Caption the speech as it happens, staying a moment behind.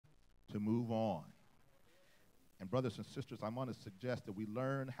to move on. And brothers and sisters, I want to suggest that we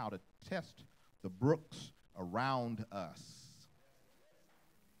learn how to test the brooks around us.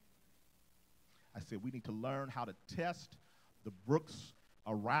 I said we need to learn how to test the brooks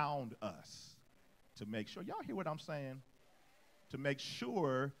around us to make sure, y'all hear what I'm saying? To make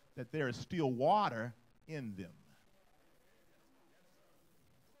sure that there is still water in them.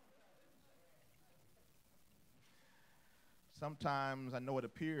 Sometimes I know it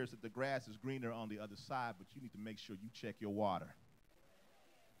appears that the grass is greener on the other side, but you need to make sure you check your water.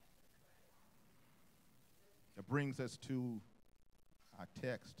 That brings us to our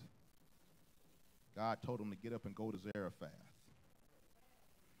text. God told him to get up and go to Zarephath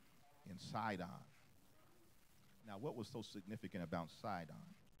in Sidon. Now, what was so significant about Sidon?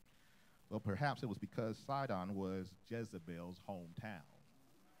 Well, perhaps it was because Sidon was Jezebel's hometown.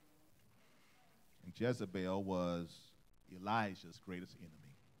 And Jezebel was Elijah's greatest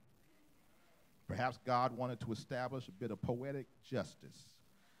enemy. Perhaps God wanted to establish a bit of poetic justice,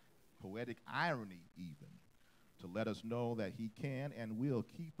 poetic irony even, to let us know that he can and will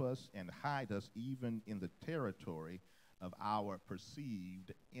keep us and hide us even in the territory of our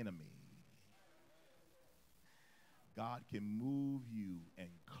perceived enemy. God can move you and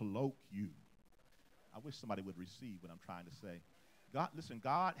cloak you. I wish somebody would receive what I'm trying to say. God, listen,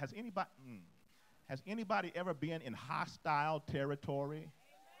 God, has anybody ever been in hostile territory?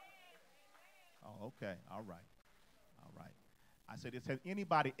 Oh, okay, all right. I said, has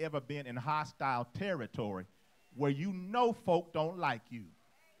anybody ever been in hostile territory where you know folk don't like you?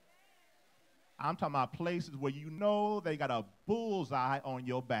 I'm talking about places where you know they got a bullseye on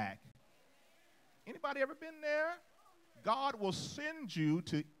your back. Anybody ever been there? God will send you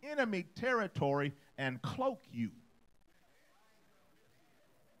to enemy territory and cloak you.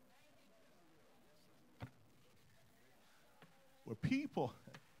 Where people,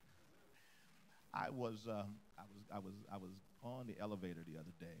 I was on the elevator the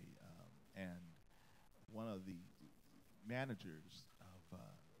other day, and one of the managers of, well,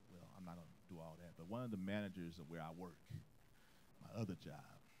 I'm not going to do all that, but one of the managers of where I work, my other job,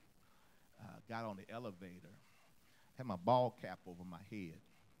 got on the elevator, had my ball cap over my head,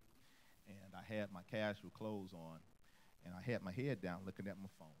 and I had my casual clothes on, and I had my head down looking at my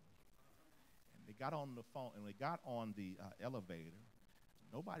phone. And they got on the phone, and they got on the elevator.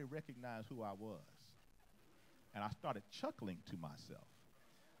 Nobody recognized who I was. And I started chuckling to myself,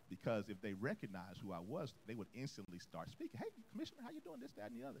 because if they recognized who I was, they would instantly start speaking. Hey, Commissioner, how you doing? This,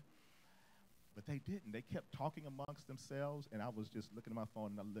 that, and the other. But they didn't. They kept talking amongst themselves, and I was just looking at my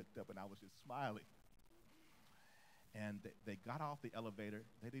phone, and I looked up, and I was just smiling. And they got off the elevator.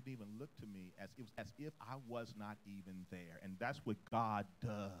 They didn't even look to me as if I was not even there. And that's what God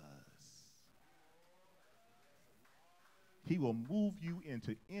does. He will move you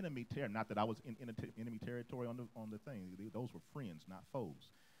into enemy territory. Not that I was in enemy territory on the thing. Those were friends, not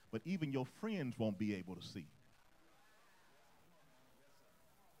foes. But even your friends won't be able to see.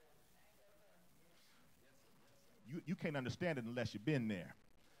 You can't understand it unless you've been there.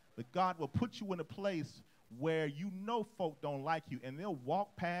 But God will put you in a place where you know folk don't like you, and they'll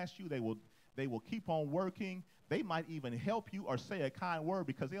walk past you. They will keep on working. They might even help you or say a kind word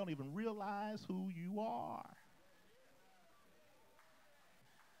because they don't even realize who you are.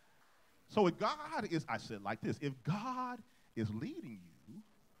 So if God is, I said like this, if God is leading you,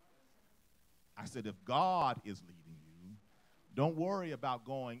 I said if God is leading you, don't worry about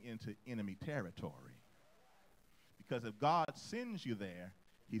going into enemy territory. Because if God sends you there,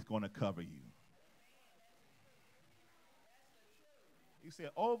 he's going to cover you. He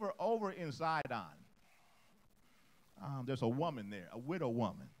said, over in Sidon, there's a woman there, a widow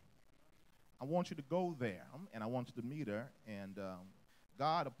woman. I want you to go there, and I want you to meet her. And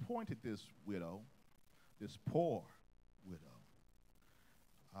God appointed this widow, this poor widow.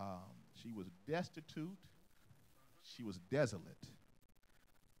 She was destitute. She was desolate.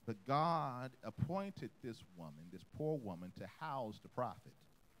 But God appointed this woman, this poor woman, to house the prophet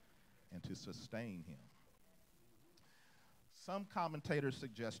and to sustain him. Some commentators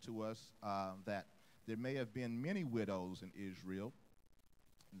suggest to us that there may have been many widows in Israel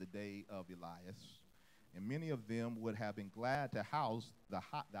in the day of Elias, and many of them would have been glad to house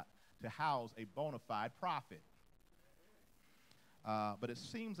a bona fide prophet. But it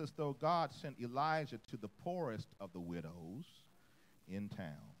seems as though God sent Elijah to the poorest of the widows in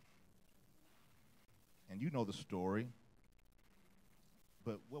town. And you know the story.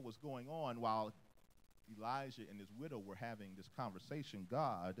 But what was going on while Elijah and his widow were having this conversation,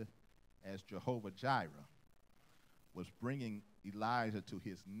 God, as Jehovah Jireh, was bringing Elijah to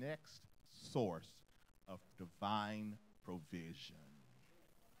his next source of divine provision.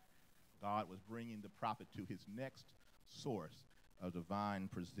 God was bringing the prophet to his next source of divine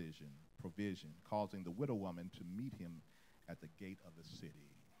provision, causing the widow woman to meet him at the gate of the city.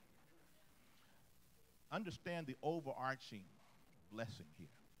 Understand the overarching blessing here.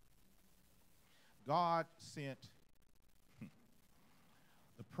 God sent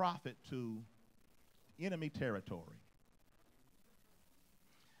the prophet to enemy territory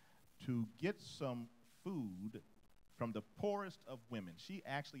to get some food from the poorest of women. She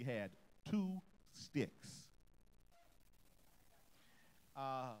actually had 2 sticks.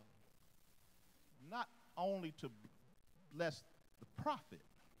 Not only to bless the prophet,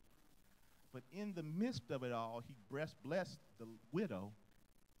 but in the midst of it all, he blessed the widow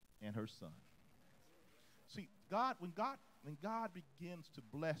and her son. See, when God begins to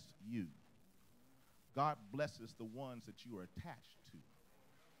bless you, God blesses the ones that you are attached to.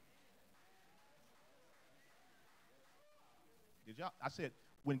 I said,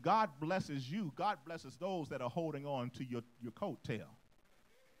 when God blesses you, God blesses those that are holding on to your coattail.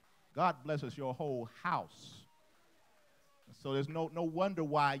 God blesses your whole house. So there's no wonder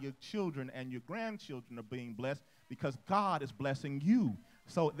why your children and your grandchildren are being blessed, because God is blessing you.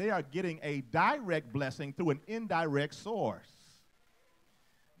 So they are getting a direct blessing through an indirect source.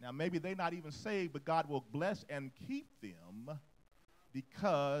 Now, maybe they're not even saved, but God will bless and keep them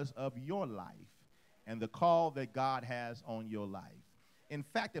because of your life and the call that God has on your life. In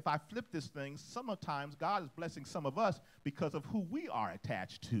fact, if I flip this thing, sometimes God is blessing some of us because of who we are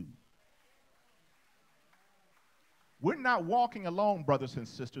attached to. We're not walking alone, brothers and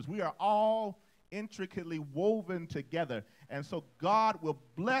sisters. We are all intricately woven together. And so God will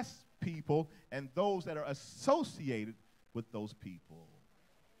bless people and those that are associated with those people.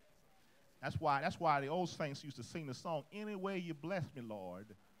 That's why the old saints used to sing the song, "Any way you bless me, Lord,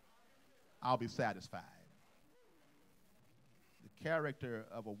 I'll be satisfied." The character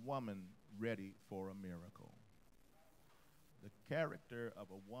of a woman ready for a miracle. The character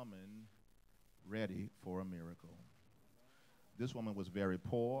of a woman ready for a miracle. This woman was very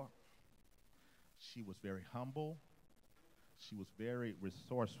poor. She was very humble. She was very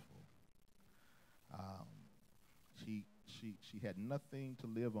resourceful. She had nothing to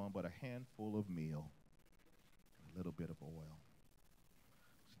live on but a handful of meal, a little bit of oil.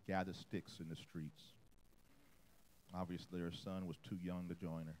 She gathered sticks in the streets. Obviously, her son was too young to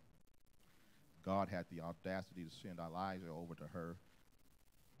join her. God had the audacity to send Elijah over to her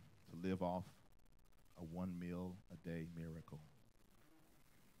to live off a 1 meal a day miracle,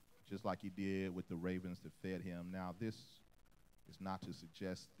 just like he did with the ravens that fed him. Now, this is not to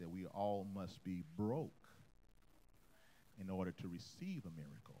suggest that we all must be broke in order to receive a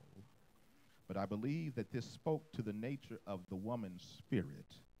miracle, but I believe that this spoke to the nature of the woman's spirit.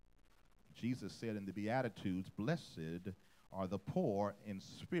 Jesus said in the Beatitudes, "Blessed are the poor in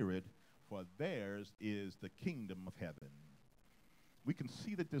spirit, for theirs is the kingdom of heaven." We can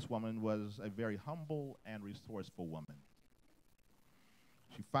see that this woman was a very humble and resourceful woman.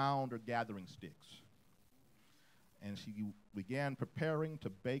 She found her gathering sticks, and she began preparing to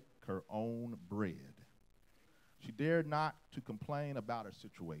bake her own bread. She dared not to complain about her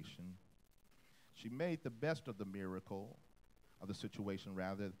situation. She made the best of the miracle, of the situation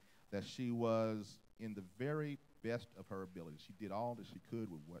rather, that she was in the very best of her ability. She did all that she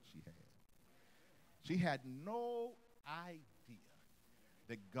could with what she had. She had no idea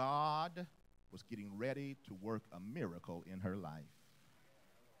that God was getting ready to work a miracle in her life.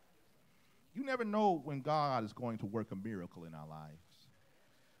 You never know when God is going to work a miracle in our lives.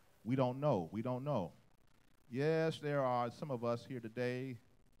 We don't know. We don't know. Yes, there are some of us here today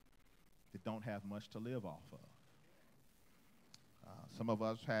that don't have much to live off of. Some of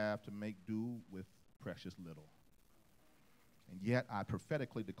us have to make do with precious little. And yet, I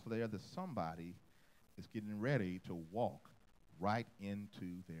prophetically declare that somebody is getting ready to walk right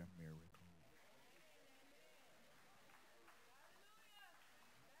into their miracle.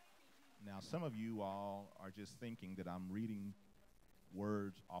 Now, some of you all are just thinking that I'm reading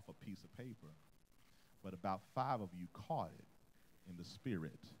words off a piece of paper, but about 5 of you caught it in the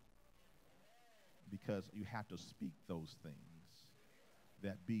spirit, because you have to speak those things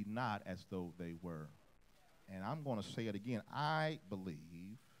that be not as though they were. And I'm going to say it again. I believe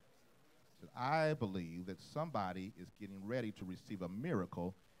that somebody is getting ready to receive a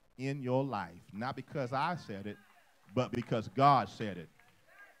miracle in your life, not because I said it, but because God said it.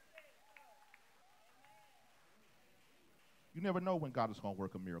 You never know when God is going to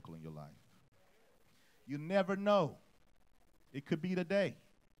work a miracle in your life. You never know. It could be today.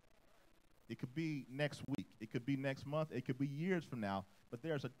 It could be next week. It could be next month. It could be years from now. But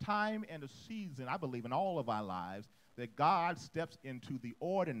there's a time and a season, I believe, in all of our lives that God steps into the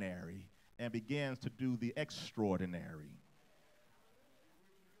ordinary and begins to do the extraordinary.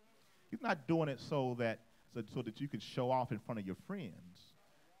 He's not doing it so that you can show off in front of your friends.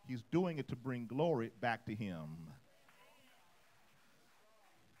 He's doing it to bring glory back to him.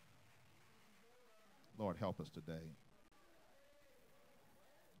 Lord, help us today.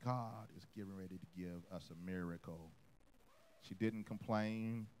 God is getting ready to give us a miracle. She didn't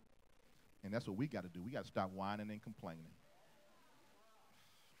complain, and that's what we got to do. We got to stop whining and complaining.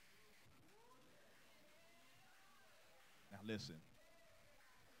 Now listen,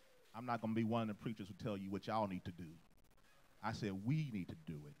 I'm not going to be one of the preachers who tell you what y'all need to do. I said we need to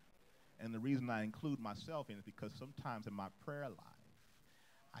do it. And the reason I include myself in it is because sometimes in my prayer life,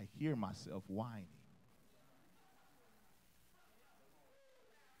 I hear myself whining.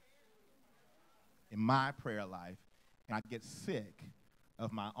 In my prayer life, and I get sick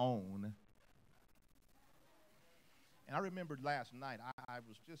of my own. And I remembered last night, I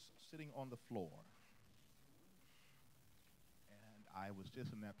was just sitting on the floor. And I was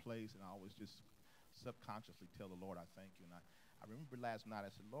just in that place, and I always just subconsciously tell the Lord, I thank you. And I remember last night,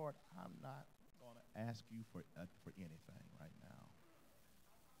 I said, Lord, I'm not going to ask you for anything right now.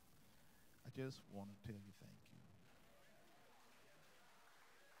 I just want to tell you thank you.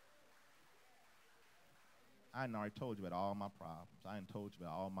 I done already told you about all my problems. I done told you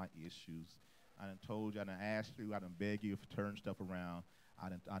about all my issues. I done told you, I done asked you, I done begged you to turn stuff around. I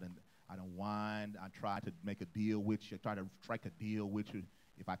done whined. I tried to make a deal with you. I tried to strike a deal with you.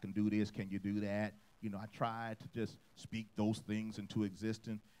 If I can do this, can you do that? You know, I tried to just speak those things into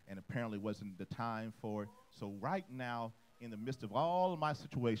existence, and apparently wasn't the time for it. So right now, in the midst of all of my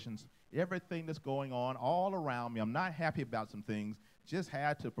situations, everything that's going on all around me, I'm not happy about some things, just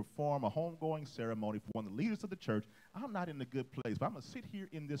had to perform a homegoing ceremony for one of the leaders of the church. I'm not in a good place, but I'm going to sit here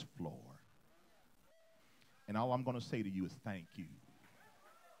in this floor, and all I'm going to say to you is thank you.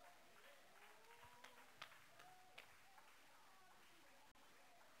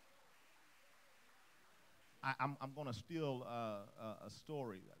 I'm going to steal a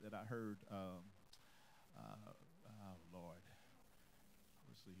story that I heard, Lord,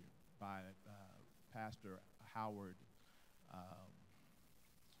 let's see here, by Pastor Howard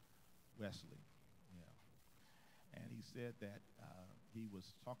Wesley. Yeah. And he said that he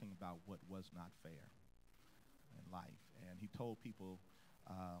was talking about what was not fair in life. And he told people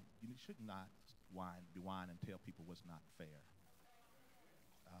you should not be whine and tell people what's not fair.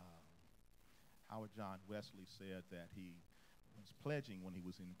 Howard John Wesley said that he was pledging when he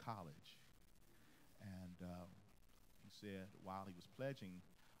was in college. And he said while he was pledging,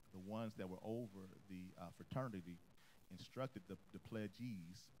 the ones that were over the fraternity instructed the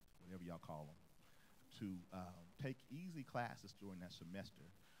pledgees, whatever y'all call them, to take easy classes during that semester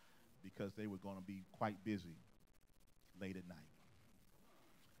because they were going to be quite busy late at night.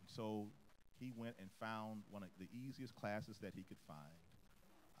 And so he went and found one of the easiest classes that he could find.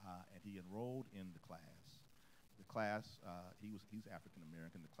 And he enrolled in the class. The class, he's African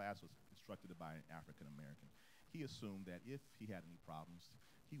American. The class was instructed by an African American. He assumed that if he had any problems,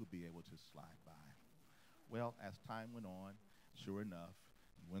 he would be able to slide by. Well, as time went on, sure enough,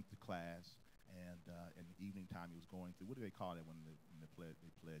 he went to class, and in the evening time, he was going through, what do they call it when they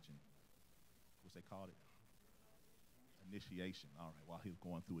pledging? What's they call it? Initiation. All right, while he was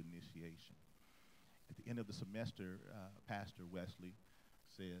going through initiation. At the end of the semester, Pastor Wesley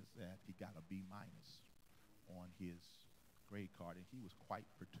says that he got a B- on his grade card, and he was quite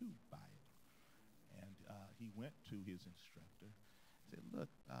perturbed by it. And he went to his instructor and said,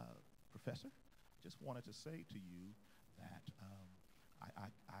 look, Professor, just wanted to say to you that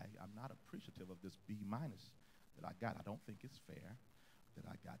I'm not appreciative of this B- that I got. I don't think it's fair that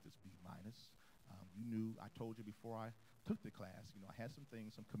I got this B-. You knew, I told you before I took the class, I had some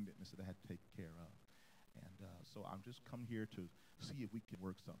things, some commitments that I had to take care of. And so I'm just come here to see if we can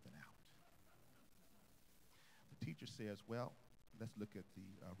work something out. The teacher says, well, let's look at the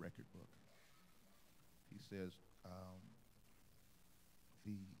record book. He says,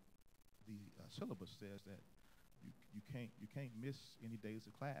 the syllabus says that you can't miss any days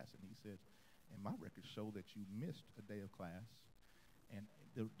of class. And he says, and my records show that you missed a day of class. And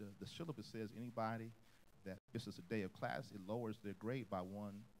the syllabus says anybody that misses a day of class, it lowers their grade by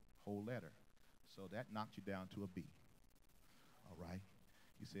one whole letter. So that knocked you down to a B. All right.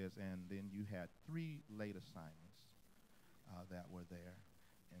 He says, and then you had 3 late assignments that were there,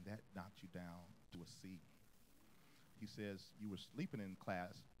 and that knocked you down to a C. He says you were sleeping in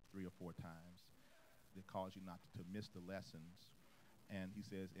class 3 or 4 times. That caused you not to miss the lessons. And he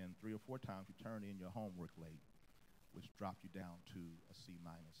says, and 3 or 4 times you turned in your homework late, which dropped you down to a C-.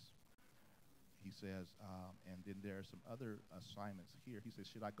 he says, and then there are some other assignments here. He says,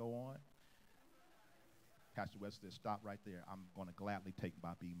 should I go on? Pastor West says, stop right there. I'm going to gladly take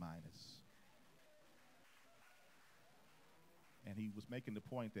my B minus. And he was making the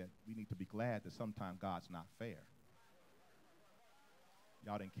point that we need to be glad that sometimes God's not fair.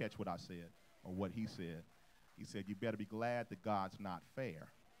 Y'all didn't catch what I said or what he said. He said, you better be glad that God's not fair.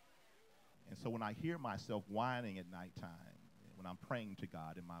 And so when I hear myself whining at nighttime, when I'm praying to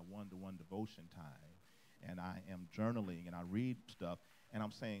God in my one-to-one devotion time, and I am journaling and I read stuff, and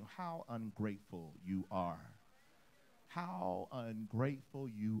I'm saying, how ungrateful you are. How ungrateful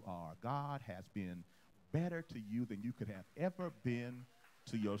you are. God has been better to you than you could have ever been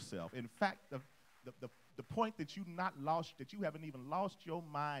to yourself. In fact, the point that you haven't even lost your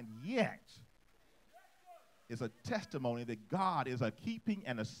mind yet is a testimony that God is a keeping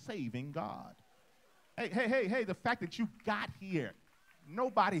and a saving God. Hey, the fact that you got here,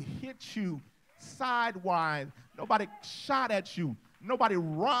 nobody hit you sidewise, nobody shot at you, nobody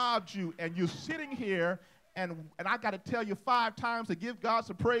robbed you, and you're sitting here, and I got to tell you 5 times to give God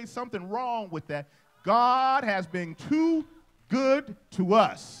some praise, something wrong with that. God has been too good to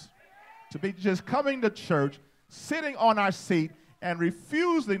us to be just coming to church, sitting on our seat, and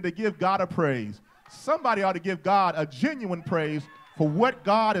refusing to give God a praise. Somebody ought to give God a genuine praise for what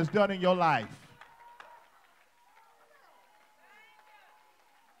God has done in your life.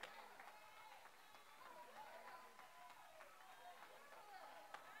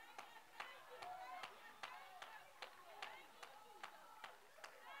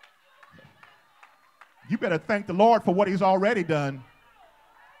 You better thank the Lord for what he's already done.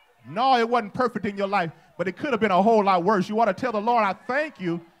 No, it wasn't perfect in your life, but it could have been a whole lot worse. You want to tell the Lord, I thank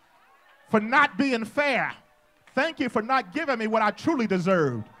you for not being fair. Thank you for not giving me what I truly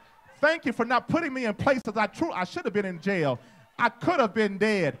deserved. Thank you for not putting me in places I should have been in jail. I could have been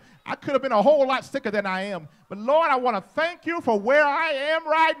dead. I could have been a whole lot sicker than I am. But Lord, I want to thank you for where I am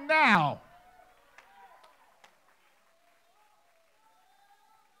right now.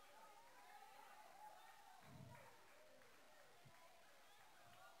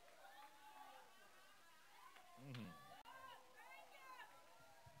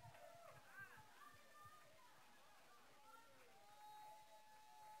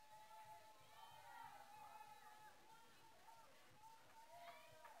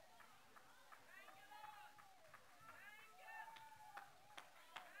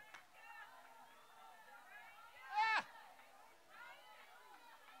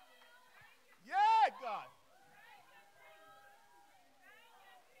 God.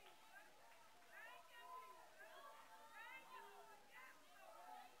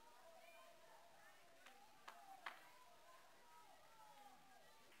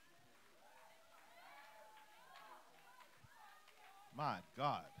 My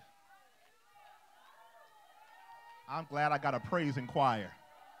God. I'm glad I got a praising choir.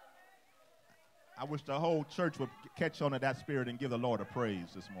 I wish the whole church would catch on to that spirit and give the Lord a praise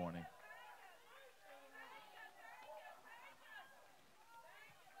this morning.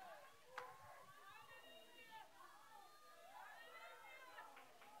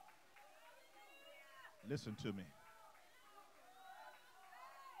 Listen to me.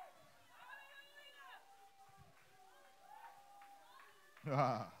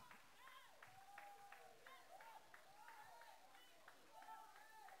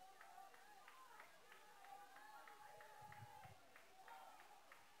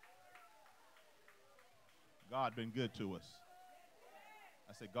 God been good to us.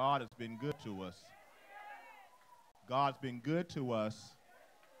 I said, God has been good to us. God's been good to us.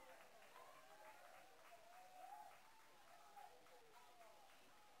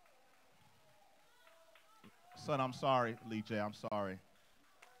 Son, I'm sorry, Lee J. I'm sorry.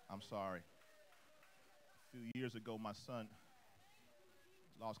 I'm sorry. A few years ago, my son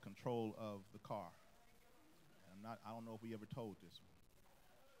lost control of the car. And I don't know if we ever told this one.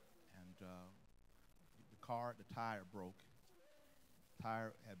 And the tire broke. The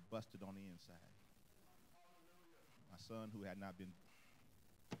tire had busted on the inside. My son, who had not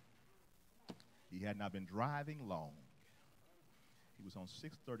been driving long, he was on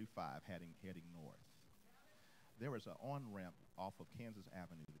 635 heading north. There is an on-ramp off of Kansas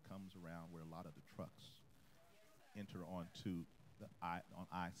Avenue that comes around where a lot of the trucks enter onto on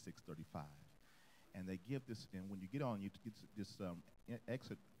I-635. And they give this, and when you get on, you get this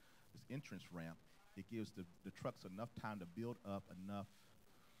entrance ramp. It gives the trucks enough time to build up enough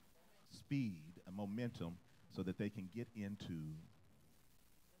speed and momentum so that they can get into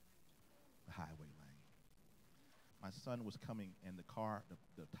the highway lane. My son was coming, and the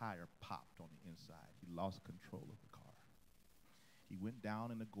tire popped on the inside. He lost control of the car. He went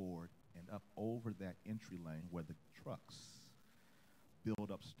down in the gourd and up over that entry lane where the trucks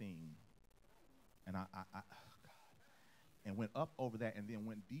build up steam. And oh God, and went up over that and then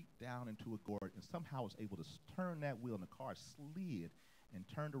went deep down into a gourd and somehow was able to turn that wheel and the car slid and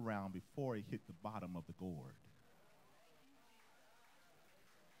turned around before it hit the bottom of the gourd.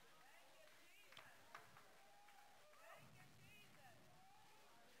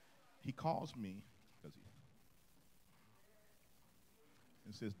 He calls me because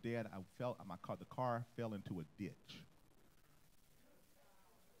and says, "Dad, the car fell into a ditch."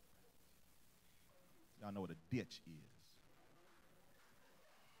 Y'all know what a ditch is.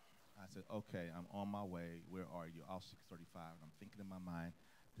 I said, "Okay, I'm on my way. Where are you?" Off 635. And I'm thinking in my mind,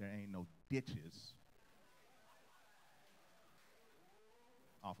 there ain't no ditches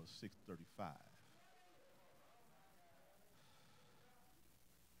off of 635.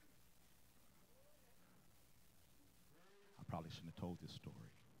 I probably shouldn't have told this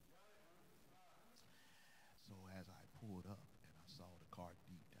story. So as I pulled up and I saw the car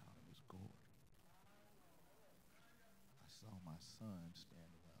deep down in this gourd, I saw my son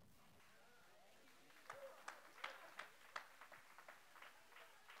standing up.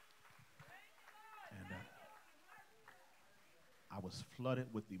 And I was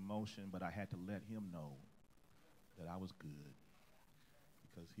flooded with emotion, but I had to let him know that I was good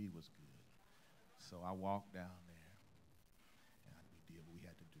because he was good. So I walked down there, and we did what we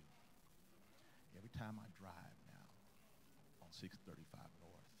had to do. Every time I drive now on 635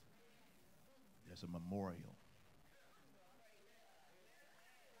 North, there's a memorial.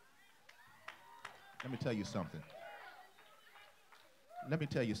 Let me tell you something. Let me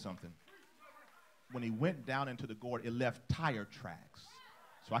tell you something. When he went down into the gourd, it left tire tracks.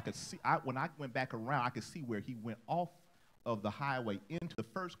 So I could see, when I went back around, I could see where he went off of the highway into the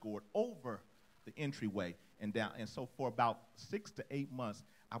first gourd, over the entryway and down. And so for about 6 to 8 months,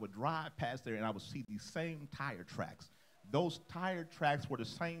 I would drive past there and I would see these same tire tracks. Those tire tracks were the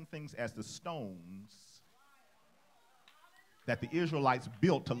same things as the stones that the Israelites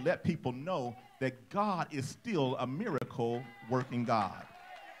built to let people know that God is still a miracle working God.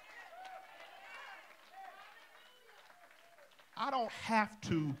 I don't have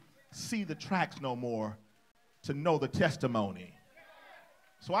to see the tracks no more to know the testimony.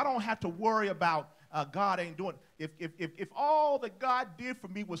 So I don't have to worry about God ain't doing it. If all that God did for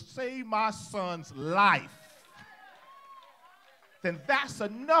me was save my son's life, then that's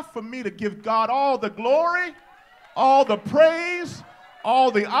enough for me to give God all the glory, all the praise, all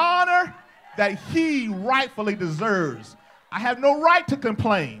the honor that he rightfully deserves. I have no right to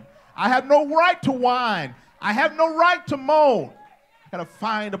complain. I have no right to whine. I have no right to moan. I got to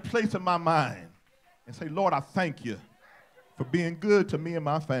find a place in my mind and say, Lord, I thank you for being good to me and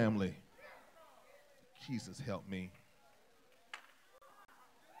my family. Jesus, help me.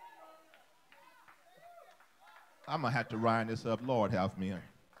 I'm going to have to wind this up. Lord, help me.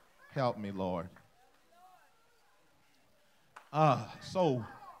 Help me, Lord. So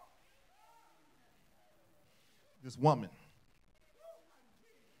this woman,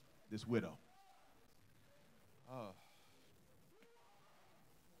 this widow,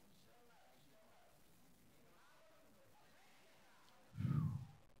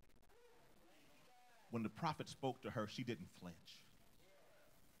 when the prophet spoke to her, she didn't flinch.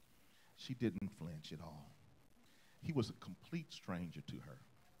 She didn't flinch at all. He was a complete stranger to her.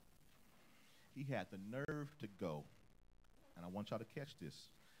 He had the nerve to go, and I want y'all to catch this,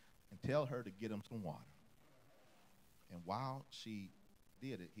 and tell her to get him some water. And while she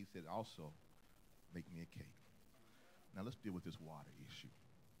did it, he said, also, make me a cake. Now let's deal with this water issue.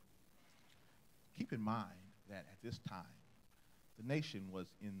 Keep in mind that at this time, the nation was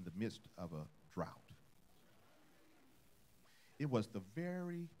in the midst of a drought. It was the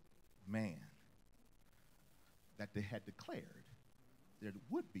very man that they had declared there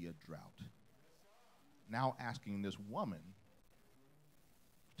would be a drought, now asking this woman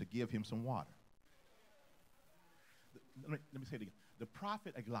to give him some water. Let me say it again. The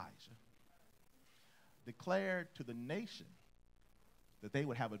prophet Elijah declared to the nation that they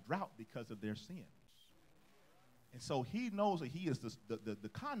would have a drought because of their sins. And so he knows that he is the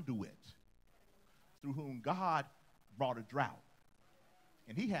conduit through whom God brought a drought.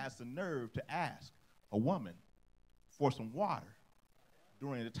 And he has the nerve to ask a woman for some water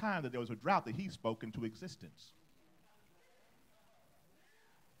during the time that there was a drought that he spoke into existence.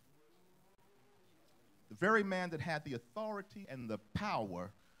 The very man that had the authority and the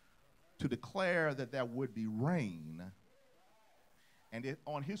power to declare that there would be rain, and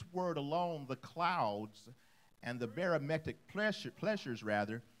on his word alone, the clouds and the barometric pleasures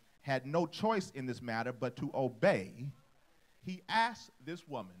had no choice in this matter but to obey. He asked this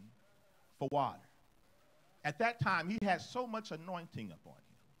woman for water. At that time, he had so much anointing upon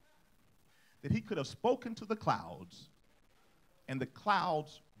him that he could have spoken to the clouds, and the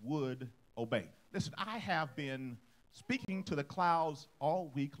clouds would obey. Listen, I have been speaking to the clouds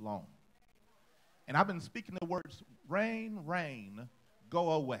all week long, and I've been speaking the words, rain, rain,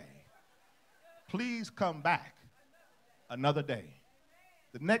 go away. Please come back another day.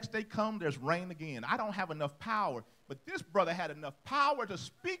 The next day come, there's rain again. I don't have enough power, but this brother had enough power to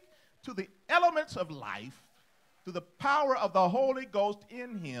speak to the elements of life through the power of the Holy Ghost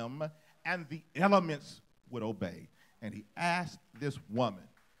in him, and the elements would obey. And he asked this woman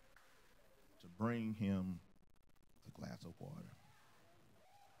to bring him a glass of water.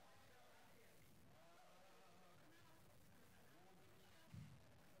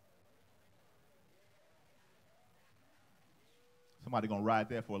 Somebody gonna ride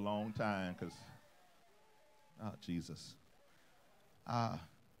there for a long time, because, oh, Jesus.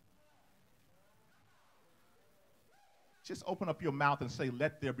 Just open up your mouth and say,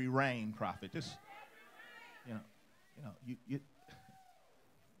 let there be rain, prophet. Just,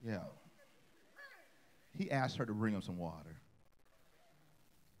 yeah. He asked her to bring him some water.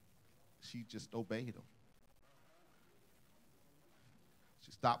 She just obeyed him.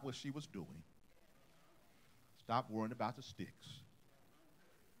 She stopped what she was doing. Stopped worrying about the sticks.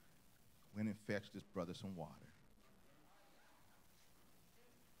 Went and fetched this brother some water,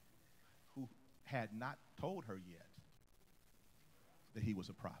 who had not told her yet that he was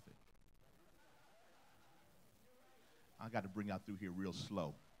a prophet. I got to bring y'all through here real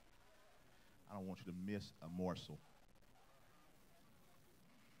slow. I don't want you to miss a morsel.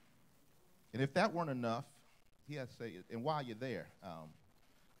 And if that weren't enough, he had to say, and while you're there,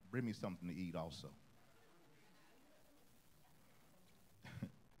 bring me something to eat also.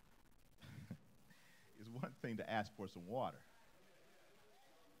 It's one thing to ask for some water.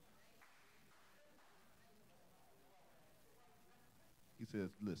 He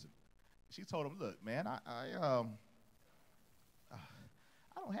says, listen. She told him, look, man, I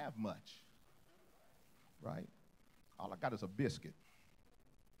don't have much, right? All I got is a biscuit.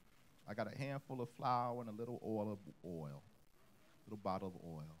 I got a handful of flour and a little little bottle of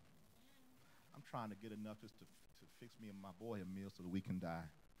oil. I'm trying to get enough just to fix me and my boy a meal so that we can die.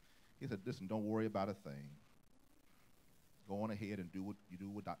 He said, listen, don't worry about a thing. Go on ahead and do what you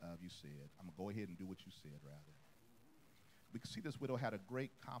said. I'm going to go ahead and do what you said, rather. We can see this widow had a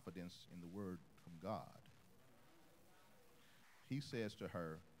great confidence in the word from God. He says to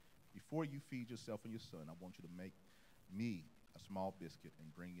her, before you feed yourself and your son, I want you to make me a small biscuit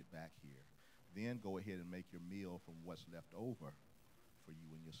and bring it back here. Then go ahead and make your meal from what's left over for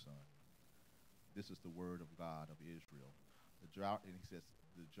you and your son. This is the word of God of Israel. And he says,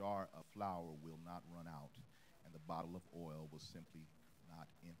 the jar of flour will not run out, and the bottle of oil will simply not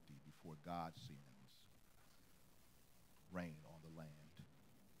empty before God sends rain on the land.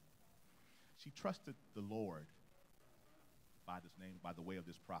 She trusted the Lord by this name, by the way of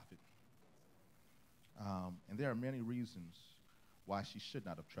this prophet. And there are many reasons why she should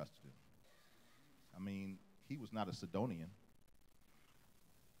not have trusted him. I mean, he was not a Sidonian.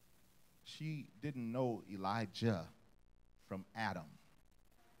 She didn't know Elijah from Adam.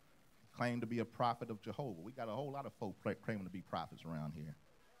 Claimed to be a prophet of Jehovah. We got a whole lot of folk claiming to be prophets around here.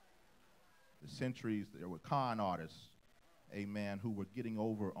 The centuries, there were con artists, amen, who were getting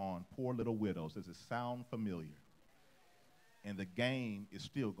over on poor little widows. Does it sound familiar? And the game is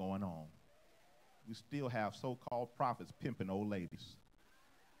still going on. We still have so-called prophets pimping old ladies,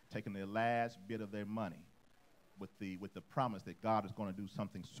 taking their last bit of their money with the promise that God is going to do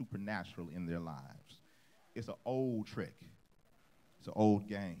something supernatural in their lives. It's an old trick. It's an old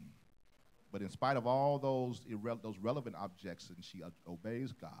game. But in spite of all those relevant objections, she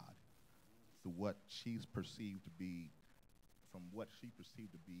obeys God through what she's perceived to be, from what she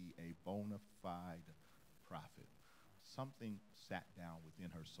perceived to be a bona fide prophet. Something sat down within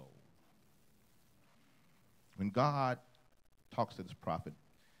her soul. When God talks to this prophet,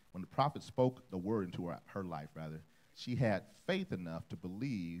 when the prophet spoke the word into her life, she had faith enough to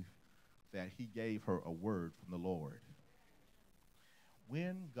believe that he gave her a word from the Lord.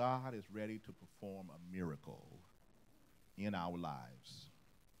 When God is ready to perform a miracle in our lives,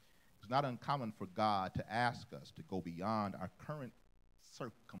 it's not uncommon for God to ask us to go beyond our current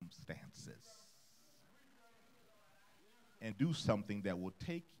circumstances and do something that will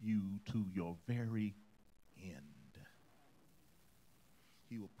take you to your very end.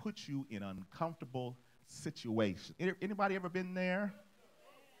 He will put you in uncomfortable situations. Anybody ever been there?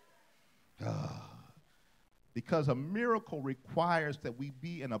 Because a miracle requires that we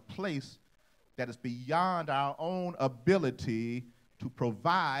be in a place that is beyond our own ability to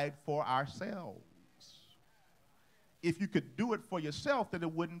provide for ourselves. If you could do it for yourself, then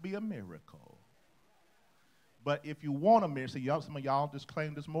it wouldn't be a miracle. But if you want a miracle, some of y'all just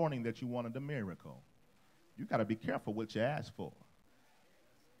claimed this morning that you wanted a miracle. You got to be careful what you ask for.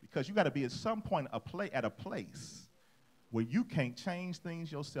 Because you got to be at some point at a place where you can't change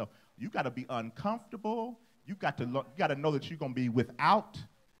things yourself. You got to be uncomfortable. You got to know that you're going to be without.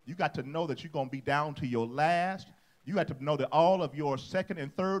 You got to know that you're going to be down to your last. You got to know that all of your second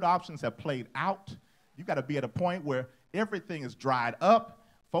and third options have played out. You got to be at a point where everything is dried up.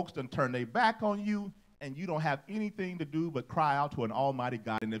 Folks done turn their back on you, and you don't have anything to do but cry out to an almighty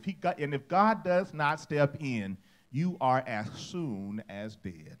God. And if God does not step in, you are as soon as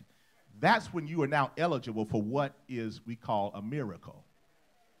dead. That's when you are now eligible for what we call a miracle.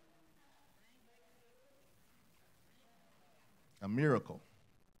 A miracle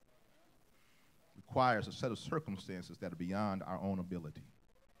requires a set of circumstances that are beyond our own ability.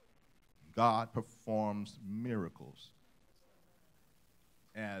 God performs miracles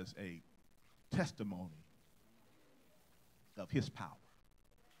as a testimony of his power.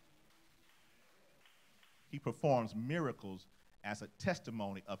 He performs miracles as a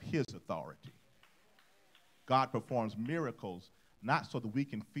testimony of his authority. God performs miracles not so that we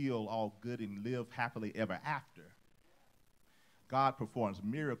can feel all good and live happily ever after. God performs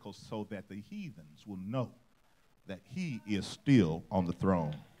miracles so that the heathens will know that he is still on the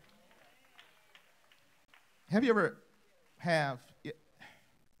throne. Have you ever have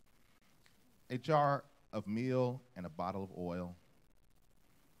a jar of meal and a bottle of oil?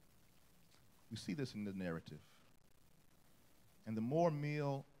 You see this in the narrative. And the more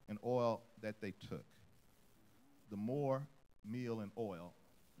meal and oil that they took, the more meal and oil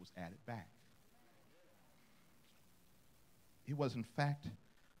was added back. It was, in fact,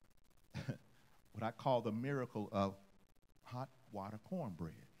 what I call the miracle of hot water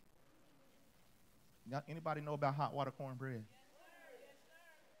cornbread. Now, anybody know about hot water cornbread? Yes, sir. Yes,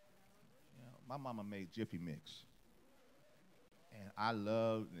 sir. You know, my mama made Jiffy Mix. And I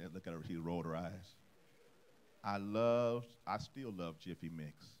loved, look at her, she rolled her eyes. I still love Jiffy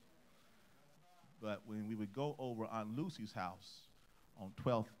Mix. But when we would go over Aunt Lucy's house on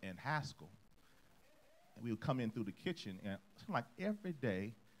 12th and Haskell, and we would come in through the kitchen, and it seemed like every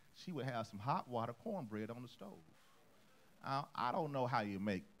day she would have some hot water cornbread on the stove. I don't know how you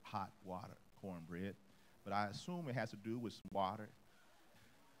make hot water cornbread, but I assume it has to do with some water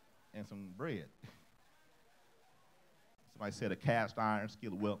and some bread. Somebody said a cast iron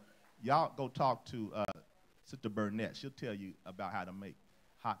skillet. Well, y'all go talk to Sister Burnett. She'll tell you about how to make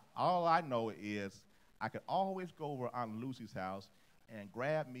hot. All I know is I could always go over to Aunt Lucy's house and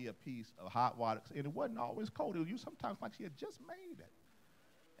grab me a piece of hot water. And it wasn't always cold. It was sometimes like she had just made it.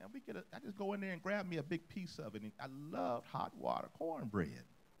 And I just go in there and grab me a big piece of it. And I loved hot water cornbread.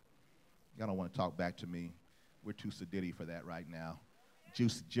 Y'all don't want to talk back to me. We're too sedity for that right now.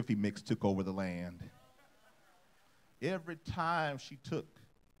 Jiffy Mix took over the land. Every time she took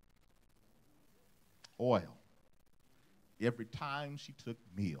oil, every time she took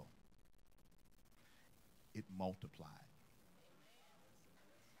meal, it multiplied.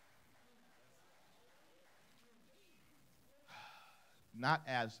 Not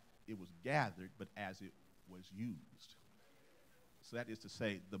as it was gathered, but as it was used. So that is to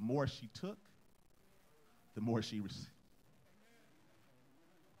say, the more she took, the more she received.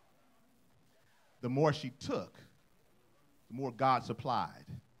 The more she took, the more God supplied.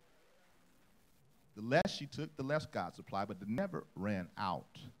 The less she took, the less God supplied, but it never ran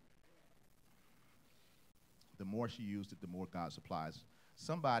out. The more she used it, the more God supplies.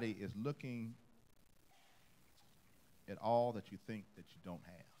 Somebody is looking at all that you think that you don't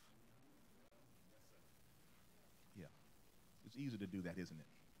have. Yeah. It's easy to do that, isn't it?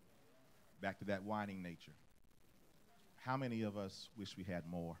 Back to that whining nature. How many of us wish we had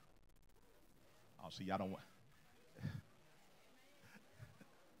more? Oh, see, y'all don't want...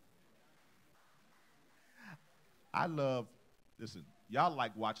 Listen, y'all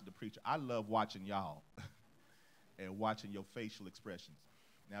like watching the preacher. I love watching y'all and watching your facial expressions.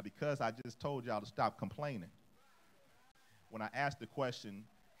 Now, because I just told y'all to stop complaining, when I asked the question,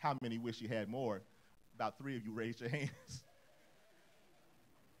 how many wish you had more, about 3 of you raised your hands.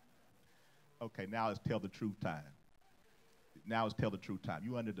 Okay, now it's tell the truth time. Now it's tell the truth time.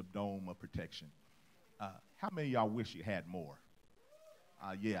 You under the dome of protection. How many of y'all wish you had more?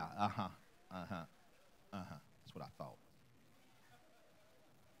 Yeah, That's what I thought.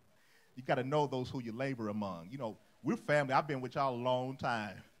 You got to know those who you labor among. You know, we're family. I've been with y'all a long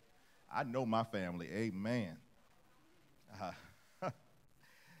time. I know my family. Amen.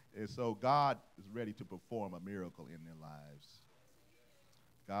 And so God is ready to perform a miracle in their lives.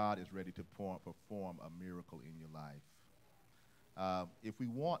 God is ready to perform a miracle in your life. If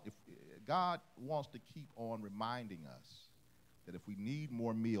God wants to keep on reminding us that if we need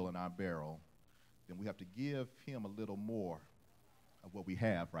more meal in our barrel, then we have to give him a little more of what we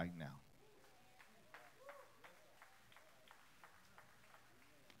have right now.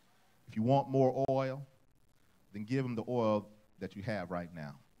 If you want more oil, then give him the oil that you have right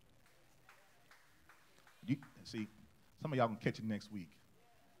now. See, some of y'all can catch it next week.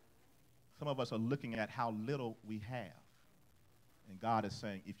 Some of us are looking at how little we have. And God is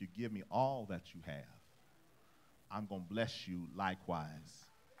saying, if you give me all that you have, I'm going to bless you likewise.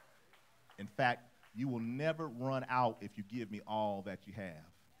 In fact, you will never run out if you give me all that you have.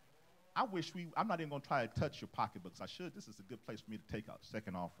 I'm not even going to try to touch your pocketbooks. I should. This is a good place for me to take a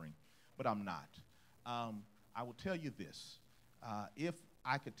second offering, but I'm not. I will tell you this. If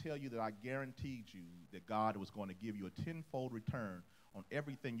I could tell you that I guaranteed you that God was going to give you a tenfold return on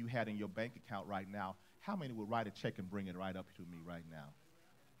everything you had in your bank account right now, how many would write a check and bring it right up to me right now?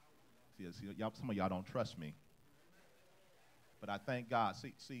 See, some of y'all don't trust me. But I thank God.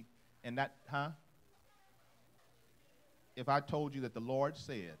 See, and that, if I told you that the Lord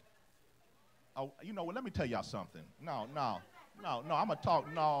said, oh, you know what, let me tell y'all something. No, I'm going to talk,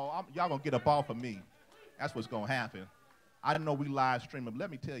 y'all going to get up off of me. That's what's going to happen. I didn't know we live streaming, but let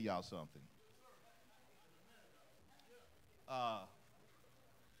me tell y'all something.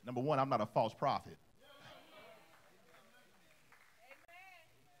 Number one, I'm not a false prophet.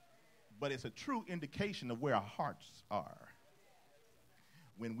 But it's a true indication of where our hearts are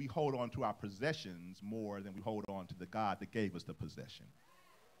when we hold on to our possessions more than we hold on to the God that gave us the possession.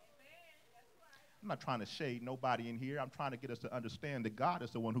 I'm not trying to shade nobody in here. I'm trying to get us to understand that God is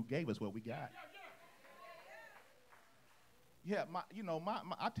the one who gave us what we got. Yeah,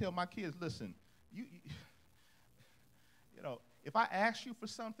 I tell my kids, listen, you know, if I ask you for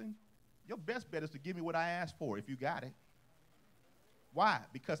something, your best bet is to give me what I asked for if you got it. Why?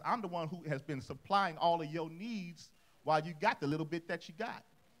 Because I'm the one who has been supplying all of your needs while you got the little bit that you got.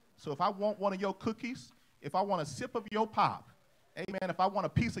 So if I want one of your cookies, if I want a sip of your pop, amen, if I want a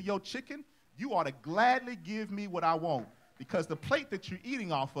piece of your chicken, you ought to gladly give me what I want, because the plate that you're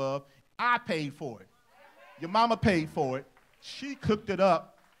eating off of, I paid for it. Your mama paid for it. She cooked it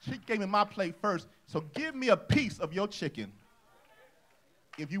up. She gave me my plate first. So give me a piece of your chicken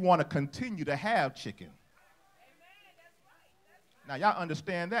if you want to continue to have chicken. Now, y'all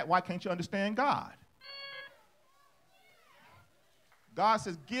understand that. Why can't you understand God? God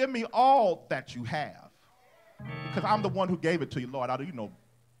says, give me all that you have, because I'm the one who gave it to you, Lord.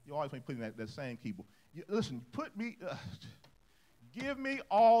 You always put in that same keyboard. Listen, give me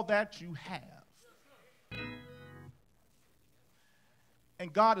all that you have.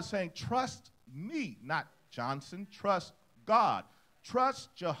 And God is saying, trust me, not Johnson. Trust God.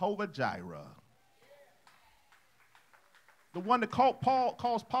 Trust Jehovah Jireh. The one that calls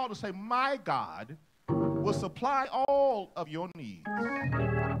Paul to say, my God will supply all of your needs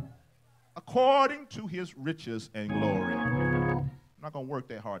according to his riches and glory. I'm not going to work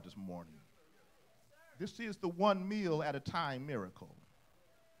that hard this morning. This is the one meal at a time miracle.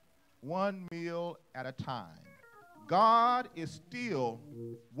 One meal at a time. God is still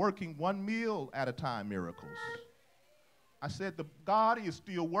working one meal at a time miracles. I said God is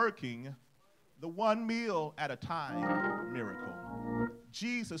still working the one meal at a time miracle.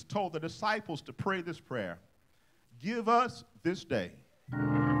 Jesus told the disciples to pray this prayer. Give us this day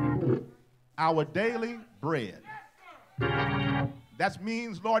our daily bread. That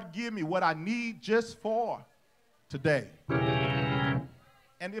means, Lord, give me what I need just for today.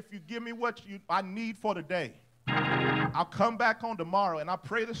 And if you give me what I need for today, I'll come back on tomorrow and I'll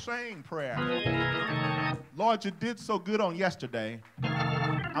pray the same prayer. Lord, you did so good on yesterday.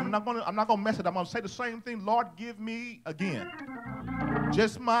 I'm not gonna mess it up. I'm gonna say the same thing. Lord, give me again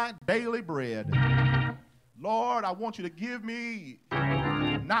just my daily bread. Lord, I want you to give me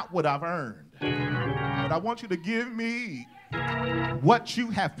not what I've earned, but I want you to give me what you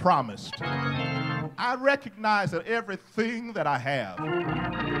have promised. I recognize that everything that I have,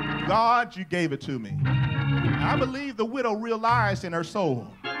 God, you gave it to me. I believe the widow realized in her soul,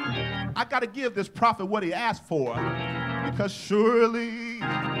 I got to give this prophet what he asked for, because surely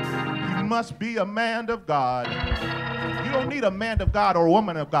he must be a man of God. You don't need a man of God or a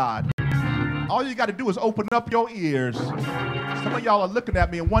woman of God. All you got to do is open up your ears. Some of y'all are looking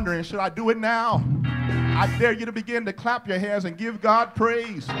at me and wondering, should I do it now? I dare you to begin to clap your hands and give God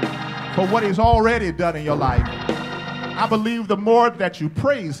praise for what he's already done in your life. I believe the more that you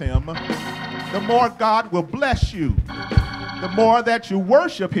praise him, the more God will bless you. The more that you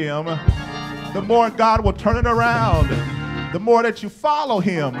worship him, the more God will turn it around. The more that you follow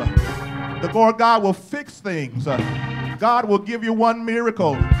him, the more God will fix things. God will give you one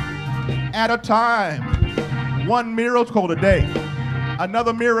miracle at a time. One miracle today,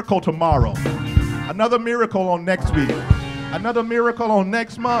 another miracle tomorrow, another miracle on next week, another miracle on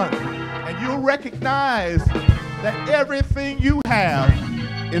next month. And you'll recognize that everything you have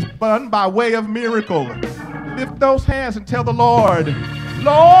is done by way of miracle. Lift those hands and tell the Lord,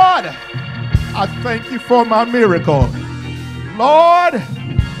 Lord, I thank you for my miracle. Lord,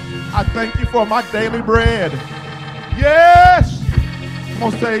 I thank you for my daily bread. Yes. I'm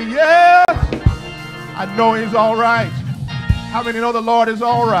going to say yes. I know he's all right. How many know the Lord is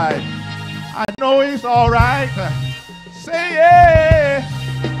all right? I know he's all right. Say yeah.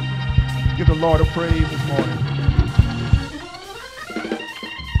 Give the Lord a praise this morning.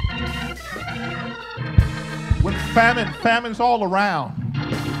 When famine's all around,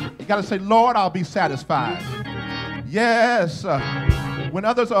 you got to say, Lord, I'll be satisfied. Yes. When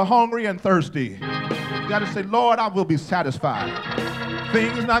others are hungry and thirsty, you got to say, Lord, I will be satisfied.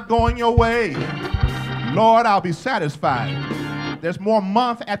 Things not going your way, Lord, I'll be satisfied. There's more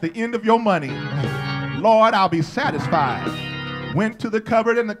month at the end of your money. Lord, I'll be satisfied. Went to the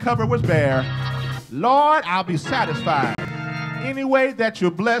cupboard and the cupboard was bare. Lord, I'll be satisfied. Any way that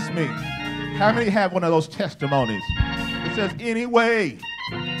you bless me. How many have one of those testimonies? It says, any way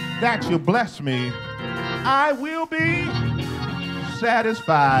that you bless me, I will be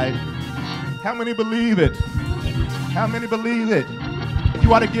satisfied. How many believe it? How many believe it?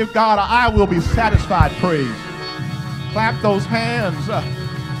 You ought to give God a I will be satisfied praise. Clap those hands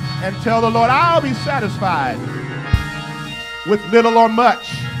and tell the Lord, I'll be satisfied with little or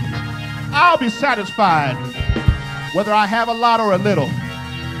much. I'll be satisfied whether I have a lot or a little.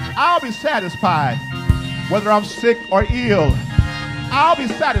 I'll be satisfied whether I'm sick or ill. I'll be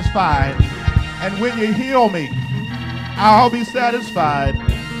satisfied. And when you heal me, I'll be satisfied.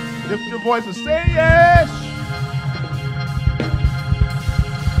 Lift your voice and say yes.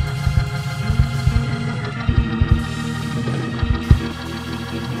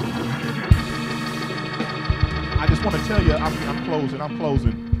 I just want to tell you, I'm closing.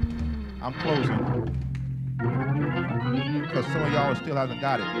 Because some of y'all still haven't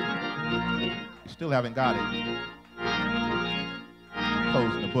got it. Still haven't got it. I'm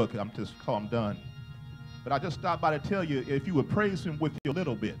closing the book. I'm done. But I just stopped by to tell you, if you would praise him with your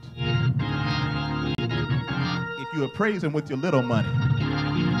little bit, if you would praise him with your little money,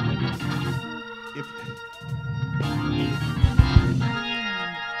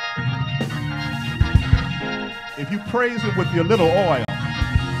 if you praise him with your little oil,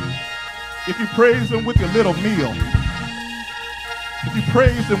 if you praise him with your little meal, if you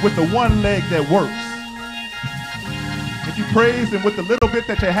praise him with the one leg that works, if you praise him with the little bit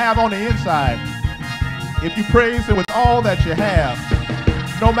that you have on the inside, if you praise him with all that you have,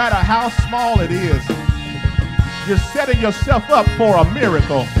 no matter how small it is, you're setting yourself up for a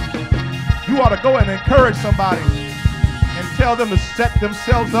miracle. You ought to go and encourage somebody and tell them to set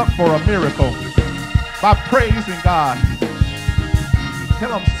themselves up for a miracle by praising God. Tell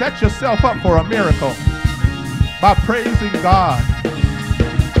them, set yourself up for a miracle by praising God.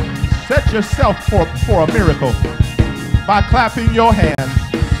 Set yourself for a miracle by clapping your hands.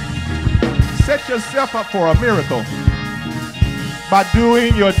 Set yourself up for a miracle by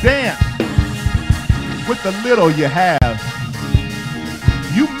doing your dance with the little you have.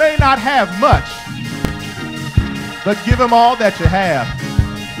 You may not have much, but give him all that you have.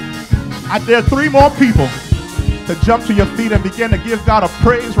 I dare 3 more people to jump to your feet and begin to give God a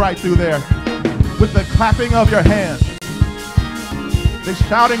praise right through there with the clapping of your hands, the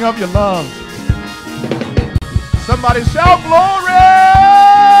shouting of your lungs. Somebody shout glory!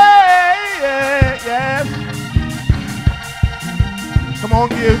 Yes. Come on,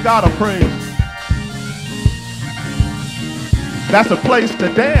 give God a praise. That's a place to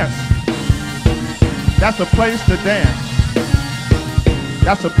dance. That's a place to dance.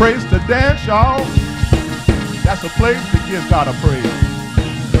 That's a place to dance, y'all. That's a place to give God a praise.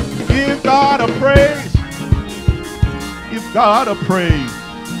 Give God a praise. Give God a praise.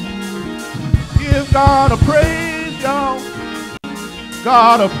 Give God a praise, y'all.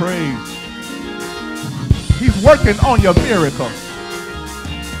 God a praise. He's working on your miracle.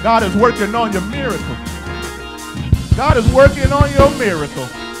 God is working on your miracle. God is working on your miracle.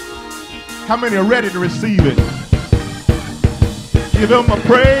 How many are ready to receive it? Give him a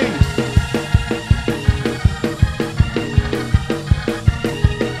praise.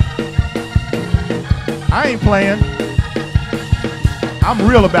 I ain't playing. I'm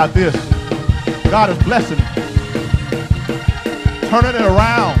real about this. God is blessing me. Turning it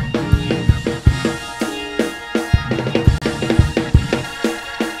around.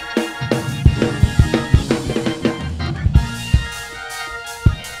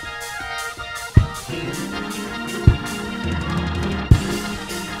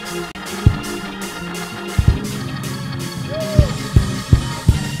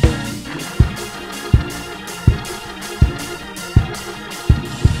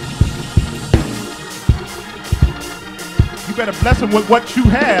 You better bless them with what you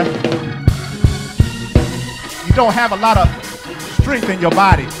have. You don't have a lot of strength in your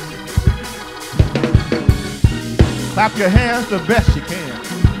body. Clap your hands the best you can.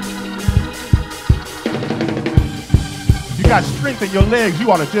 You got strength in your legs, you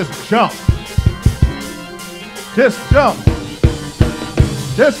ought to just jump. Just jump.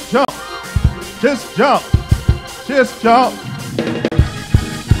 Just jump. Just jump. Just jump.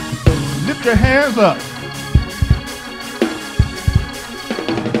 Lift your hands up.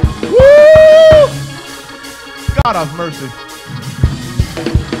 Woo! God have mercy.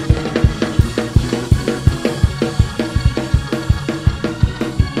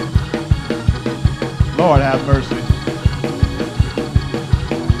 Lord have mercy.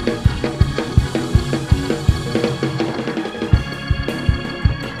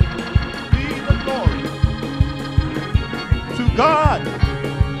 Be the glory to God.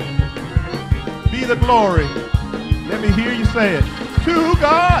 Be the glory. Let me hear you say it. To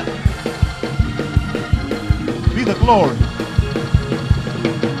God. Be the glory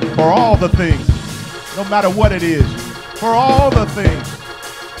for all the things, no matter what it is, for all the things,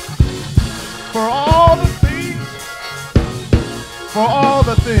 for all the things, for all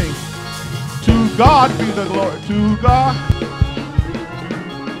the things. To God be the glory. To God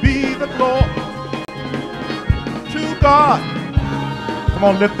be the glory. To God. Come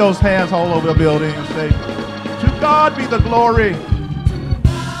on, lift those hands all over the building and say, to God be the glory.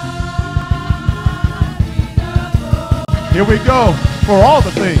 Here we go. For all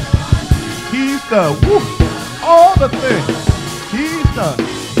the things. He's done. Woo. All the things. He's done.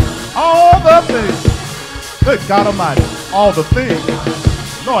 All the things. Good God Almighty. All the things.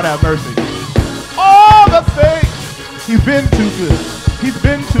 Lord have mercy. All the things. He's been too good. He's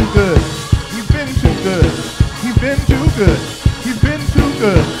been too good. He's been too good. He's been too good. He's been too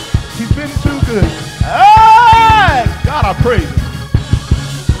good. He's been too good. Hey! God, I praise him.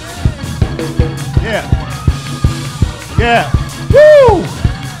 Yeah. Yeah. Woo!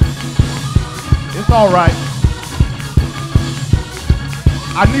 It's all right.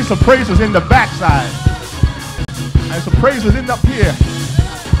 I need some praisers in the backside. And some praisers in up here.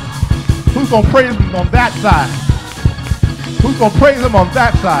 Who's going to praise him on that side? Who's going to praise him on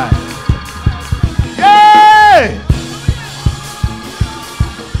that side? Yay!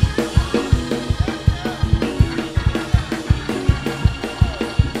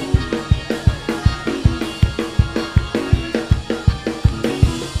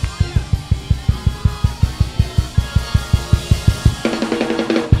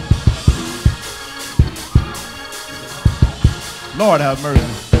 Lord have mercy.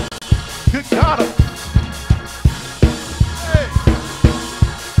 Good God. Hey.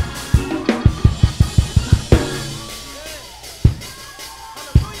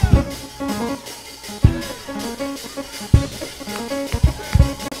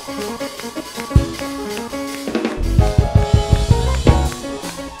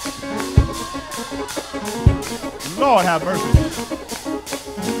 Lord have mercy.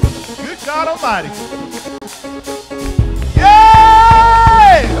 Good God Almighty.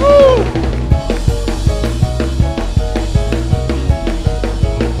 Woo.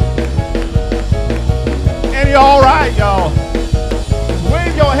 And he all right, y'all. Just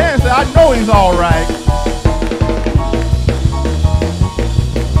wave your hands and say, I know he's all right.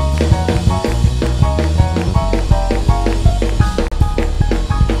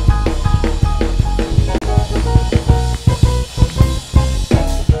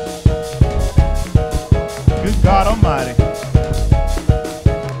 Good God Almighty.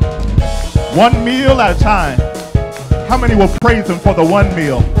 One meal at a time. How many will praise him for the one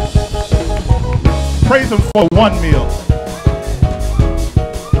meal? Praise him for one meal.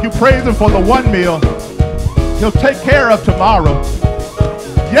 You praise him for the one meal, he'll take care of tomorrow.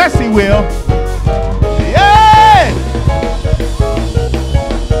 Yes, he will. Yay!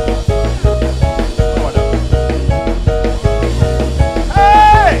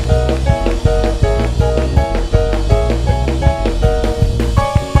 Hey!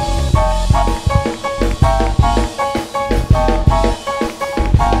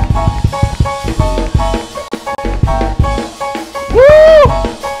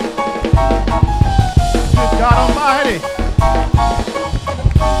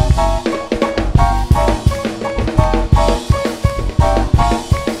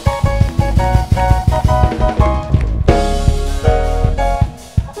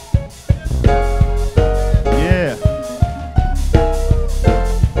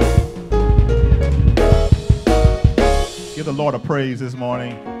 Lord of praise this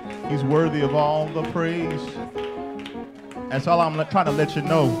morning. He's worthy of all the praise. That's all I'm trying to let you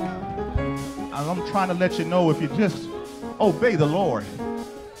know. I'm trying to let you know, if you just obey the Lord.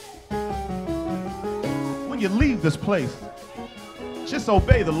 When you leave this place, just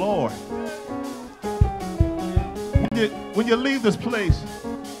obey the Lord. When you leave this place,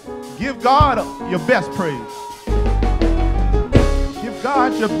 give God your best praise. Give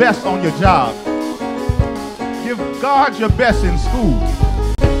God your best on your job. Give God your best in school.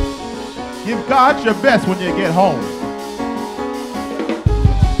 Give God your best when you get home.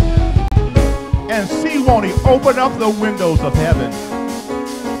 And see, won't he open up the windows of heaven?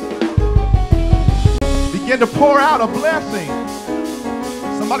 Begin to pour out a blessing.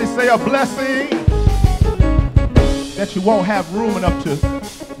 Somebody say a blessing that you won't have room enough to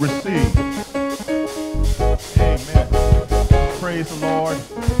receive. Amen. Praise the Lord.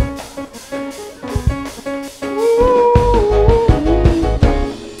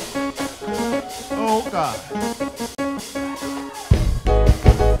 Oh God.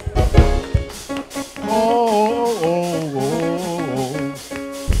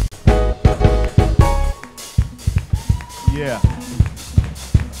 Yeah.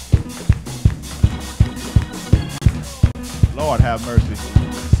 Lord have mercy.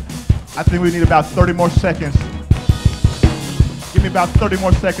 I think we need about 30 more seconds. Give me about 30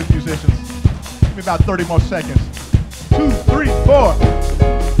 more seconds, musicians. Give me about 30 more seconds. 2, 3, 4.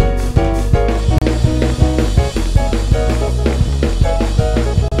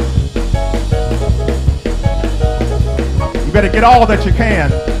 You better get all that you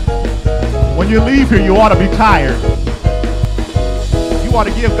can. When you leave here, you ought to be tired. You ought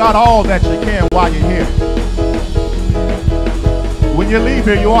to give God all that you can while you're here. When you leave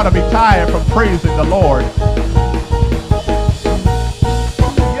here, you ought to be tired from praising the Lord.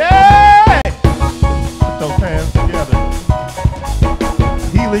 Yay! Put those hands together.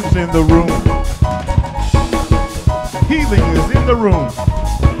 Healing's in the room. Healing is in the room.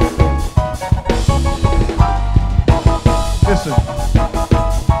 Listen,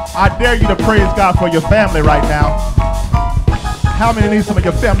 I dare you to praise God for your family right now. How many need some of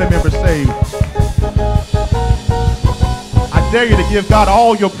your family members saved? I dare you to give God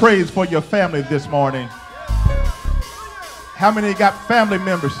all your praise for your family this morning. How many got family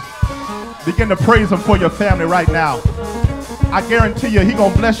members? Begin to praise Him for your family right now. I guarantee you, He's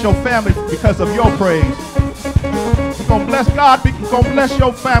going to bless your family because of your praise. He's going to bless God. He's going to bless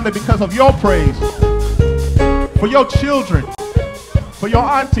your family because of your praise. For your children, for your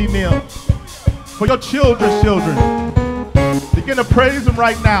auntie Nim, for your children's children. Begin to praise Him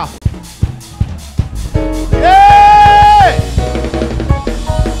right now. Yay!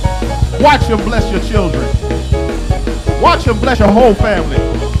 Watch Him bless your children. Watch Him bless your whole family.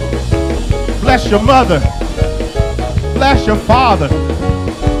 Bless your mother. Bless your father.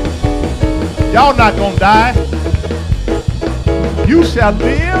 Y'all not gonna die. You shall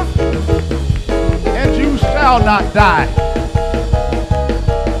live and you shall not die.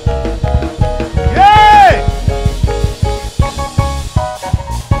 Yay!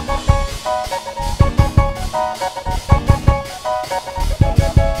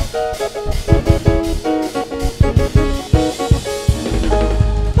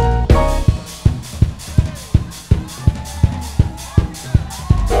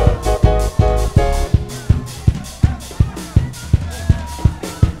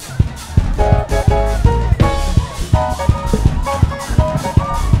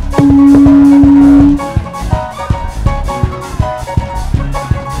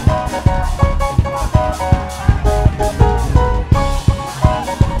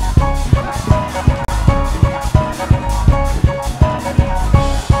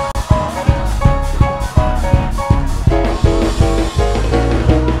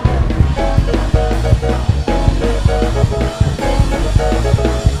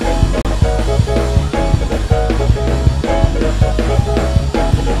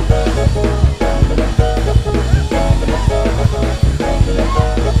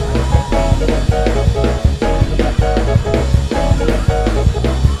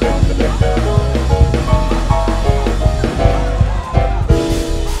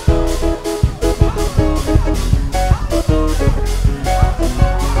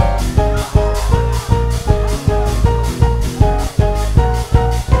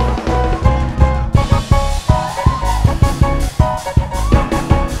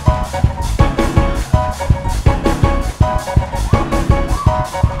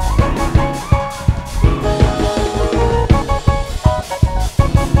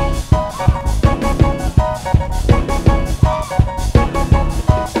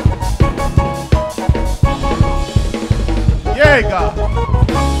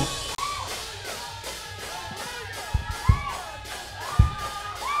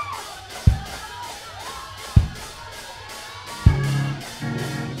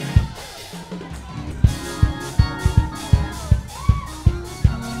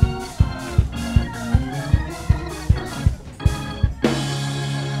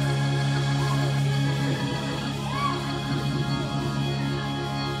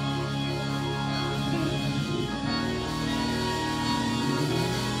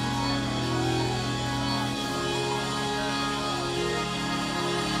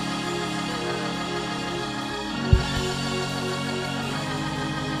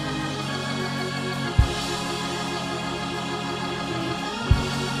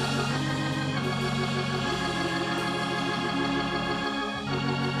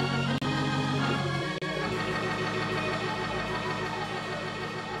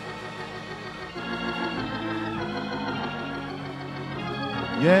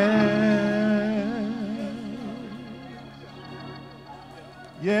 Yeah.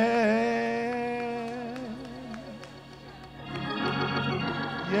 Yeah.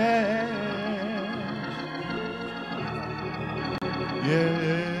 Yeah. Yeah.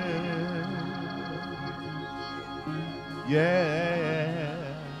 Yeah.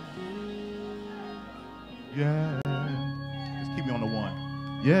 Yeah. Just keep me on the one.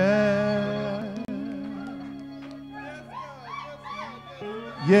 Yeah.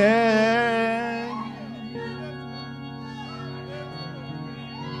 Yeah.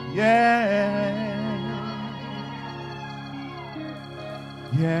 Yeah.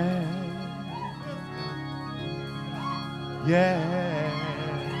 Yeah. Yeah.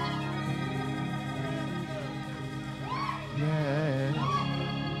 Yeah.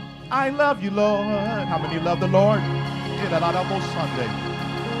 I love you, Lord. How many love the Lord? Did a lot almost Sunday.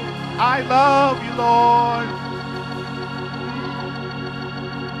 I love you, Lord.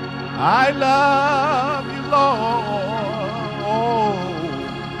 I love you, Lord. Oh,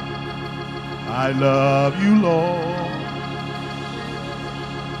 I love you, Lord.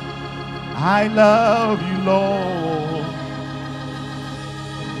 I love you, Lord.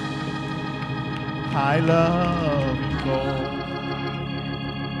 I love you, Lord.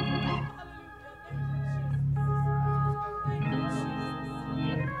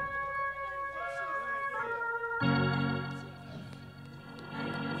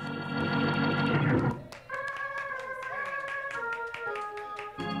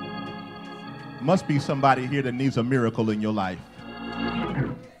 Must be somebody here that needs a miracle in your life.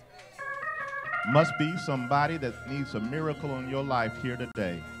 Must be somebody that needs a miracle in your life here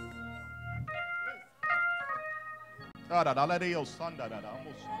today. Thank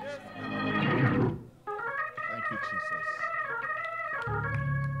you, Jesus.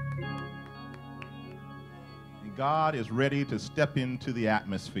 And God is ready to step into the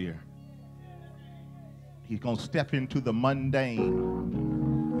atmosphere. He's going to step into the mundane,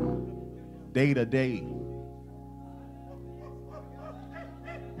 day-to-day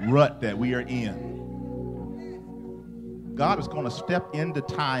rut that we are in. God is going to step into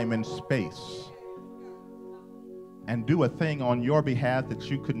time and space and do a thing on your behalf that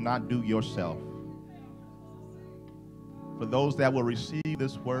you could not do yourself. For those that will receive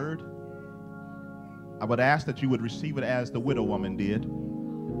this word, I would ask that you would receive it as the widow woman did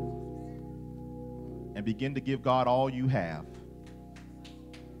and begin to give God all you have.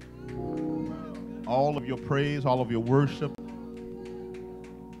 All of your praise, all of your worship.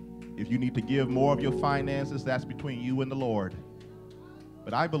 If you need to give more of your finances, that's between you and the Lord.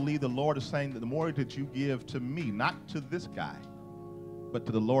 But I believe the Lord is saying that the more that you give to me, not to this guy, but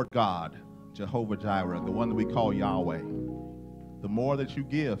to the Lord God, Jehovah Jireh, the one that we call Yahweh, the more that you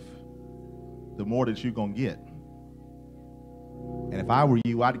give, the more that you're going to get. And if I were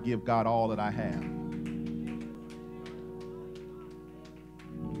you, I'd give God all that I have.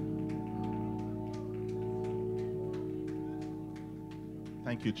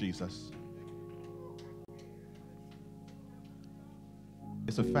 Thank you, Jesus.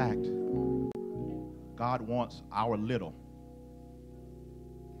 It's a fact. God wants our little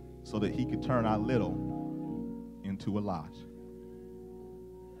so that he could turn our little into a lot.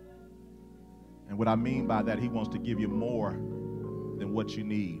 And what I mean by that, he wants to give you more than what you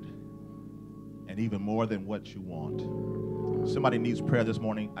need and even more than what you want. Somebody needs prayer this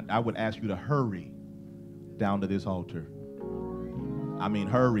morning. I would ask you to hurry down to this altar. I mean,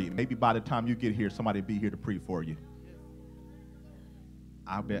 hurry. Maybe by the time you get here, somebody will be here to pray for you.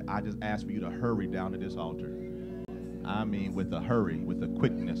 I just ask for you to hurry down to this altar. I mean, with a hurry, with a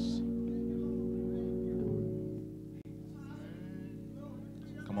quickness.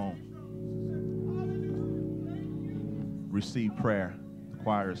 Come on. Receive prayer. The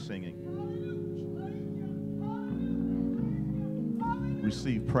choir is singing.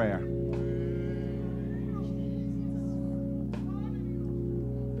 Receive prayer.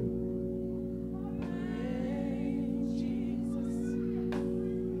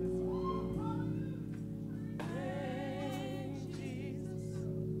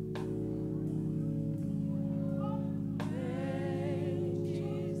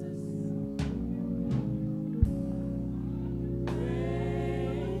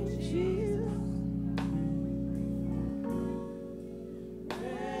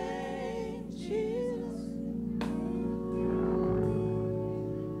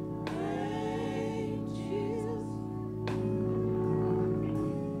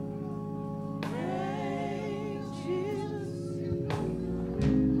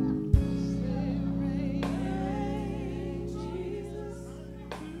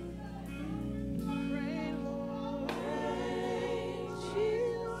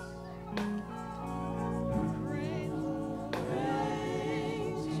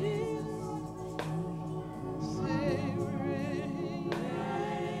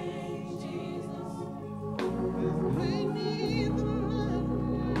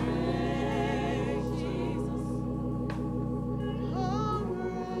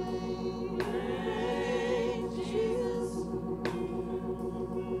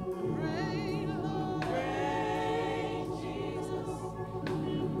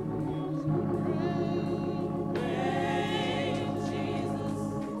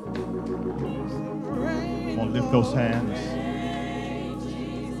 Lift those hands.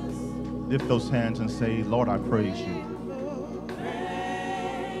 Lift those hands and say, Lord, I praise you.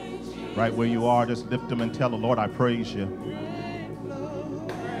 Right where you are, just lift them and tell the Lord, I praise you.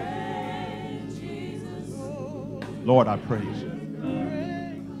 Lord, I praise you.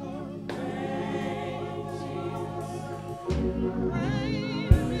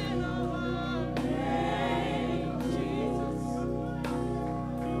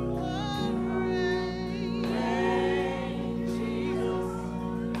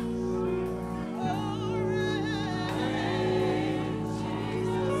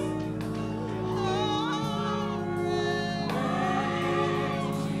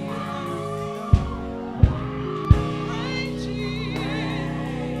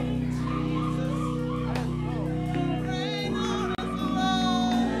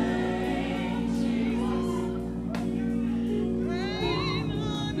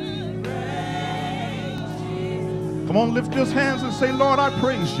 Come on, lift those hands and say, Lord, I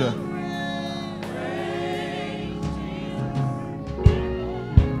praise you.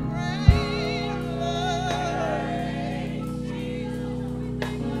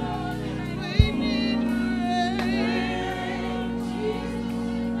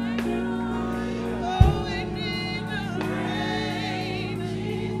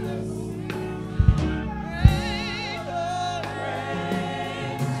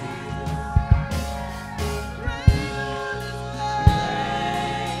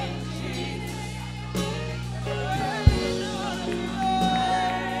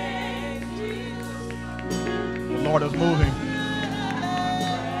 The Lord is moving.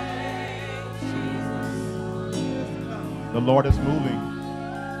 The Lord is moving.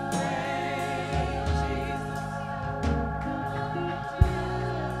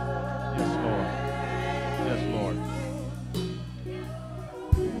 Yes, Lord. Yes, Lord.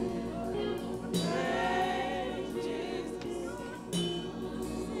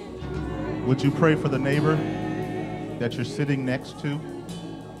 Would you pray for the neighbor that you're sitting next to?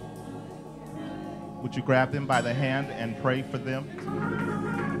 Would you grab them by the hand and pray for them?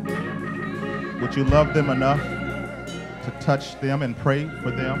 Would you love them enough to touch them and pray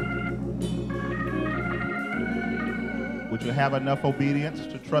for them? Would you have enough obedience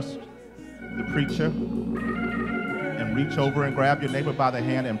to trust the preacher and reach over and grab your neighbor by the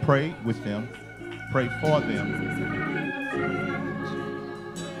hand and pray with them, pray for them?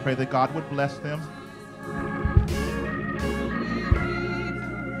 Pray that God would bless them.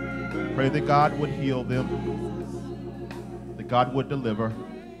 Pray that God would heal them, that God would deliver.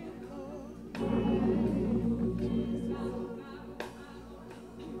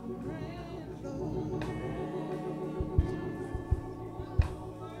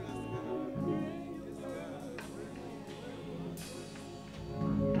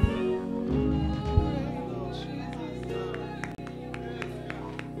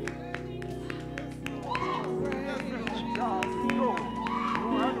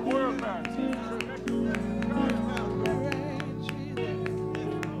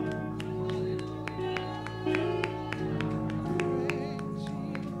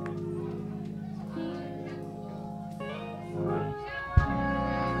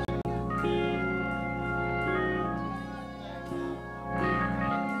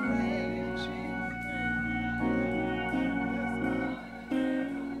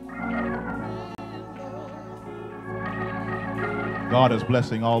 God is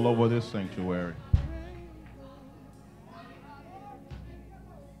blessing all over this sanctuary.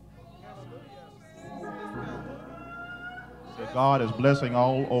 So God is blessing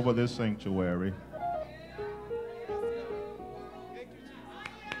all over this sanctuary.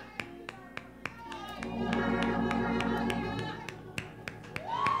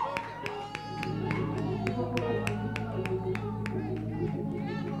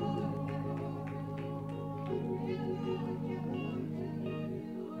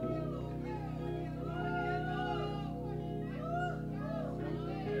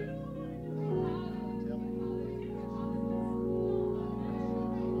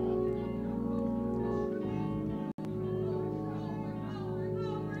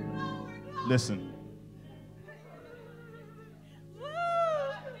 Listen.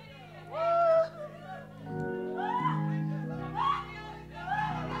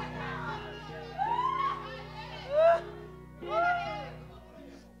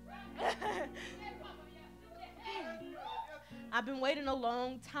 I've been waiting a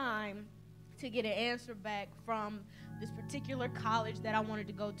long time to get an answer back from this particular college that I wanted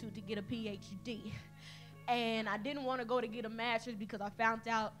to go to get a PhD. And I didn't want to go to get a master's because I found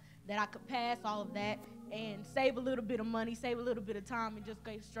out that I could pass all of that and save a little bit of money, save a little bit of time, and just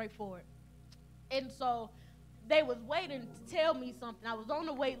go straight forward. And so they was waiting to tell me something. I was on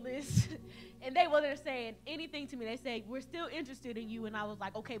the wait list, and they wasn't saying anything to me. They said, we're still interested in you. And I was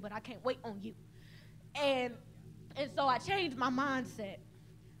like, okay, but I can't wait on you. And so I changed my mindset.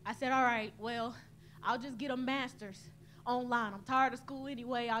 I said, all right, well, I'll just get a master's online. I'm tired of school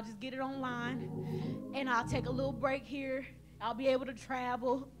anyway. I'll just get it online, and I'll take a little break here. I'll be able to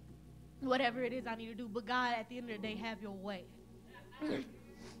travel, whatever it is I need to do. But God, at the end of the day, have your way.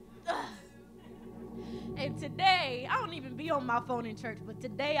 And today, I don't even be on my phone in church, but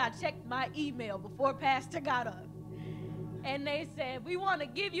today I checked my email before Pastor got up. And they said, we want to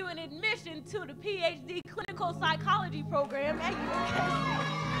give you an admission to the PhD clinical psychology program at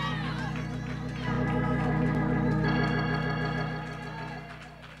UCAS.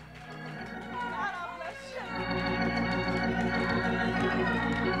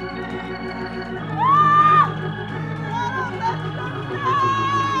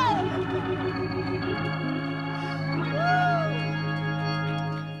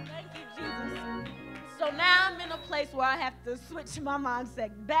 So now I'm in a place where I have to switch my mindset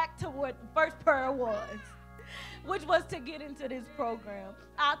back to what the first prayer was, which was to get into this program.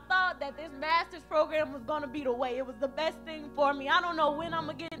 I thought that this master's program was going to be the way. It was the best thing for me. I don't know when I'm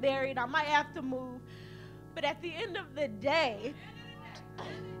going to get married. I might have to move. But at the end of the day,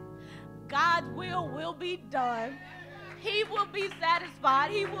 God's will be done. He will be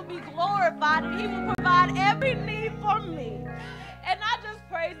satisfied. He will be glorified. And he will provide every need for me. And I just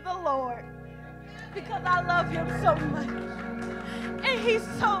praise the Lord, because I love him so much. And he's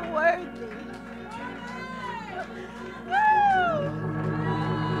so worthy.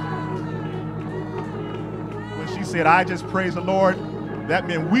 When she said, I just praise the Lord, that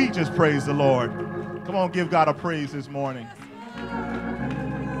meant we just praise the Lord. Come on, give God a praise this morning.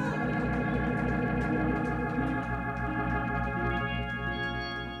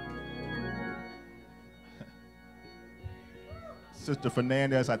 Sister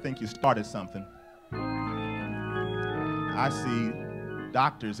Fernandez, I think you started something. I see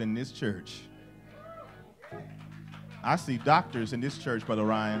doctors in this church. I see doctors in this church, Brother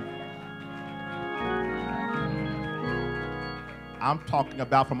Ryan. I'm talking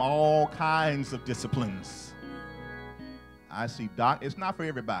about from all kinds of disciplines. I see it's not for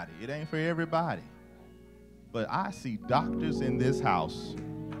everybody. It ain't for everybody. But I see doctors in this house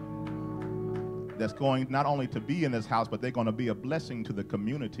that's going not only to be in this house, but they're going to be a blessing to the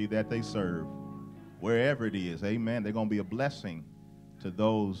community that they serve, wherever it is. Amen. They're going to be a blessing to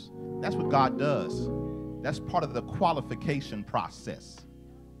those. That's what God does. That's part of the qualification process.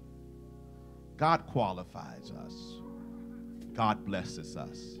 God qualifies us. God blesses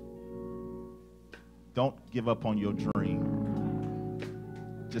us. Don't give up on your dream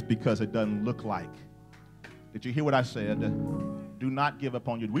just because it doesn't look like. Did you hear what I said? Do not give up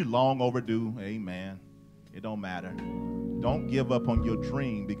on your, we're long overdue. Amen. It don't matter. Don't give up on your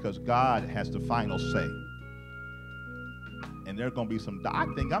dream, because God has the final say. And there are going to be some, I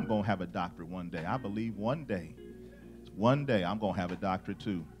think I'm going to have a doctorate one day. I believe one day I'm going to have a doctorate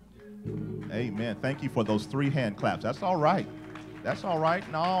too. Amen. Thank you for those 3 hand claps. That's all right. That's all right.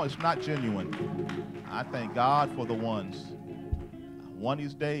 No, it's not genuine. I thank God for the ones. One of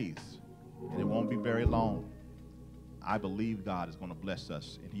these days, and it won't be very long, I believe God is going to bless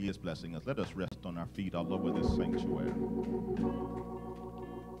us, and he is blessing us. Let us rest on our feet all over this sanctuary.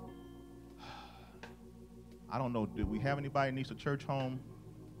 I don't know, do we have anybody who needs a church home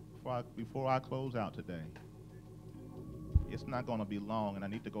before I close out today? It's not going to be long, and I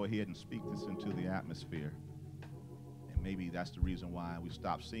need to go ahead and speak this into the atmosphere. And maybe that's the reason why we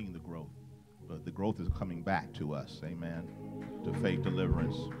stopped seeing the growth. But the growth is coming back to us, amen, to faith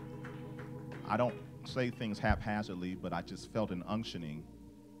deliverance. I don't say things haphazardly, but I just felt an unction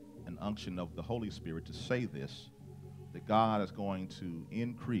of the Holy Spirit to say this, that God is going to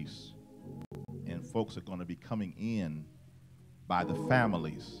increase, and folks are going to be coming in by the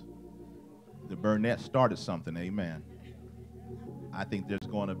families. The Burnett started something, amen. I think there's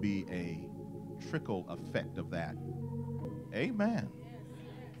going to be a trickle effect of that. Amen.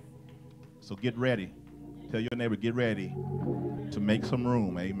 So get ready. Tell your neighbor, get ready to make some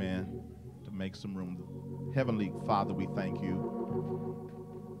room, amen. To make some room. Heavenly Father, we thank you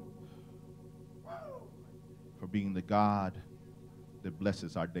for being the God that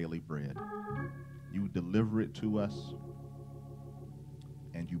blesses our daily bread. You deliver it to us,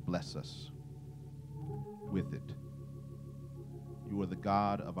 and you bless us with it. You are the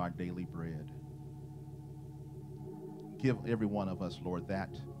God of our daily bread. Give every one of us, Lord, that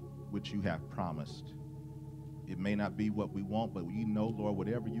which you have promised. It may not be what we want, but we know, Lord,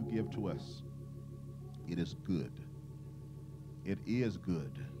 whatever you give to us, it is good. It is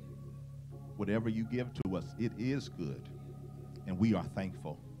good. whatever you give to us, it is good, and we are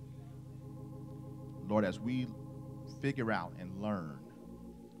thankful. Lord, as we figure out and learn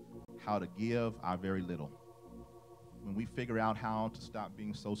how to give our very little, when we figure out how to stop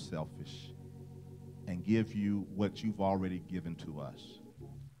being so selfish and give you what you've already given to us,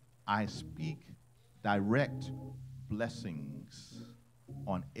 I speak direct blessings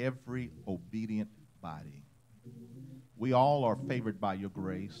on every obedient body. We all are favored by your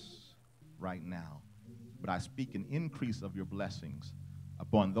grace right now, but I speak an increase of your blessings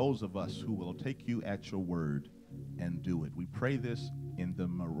upon those of us who will take you at your word and do it. We pray this in the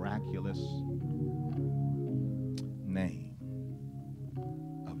miraculous name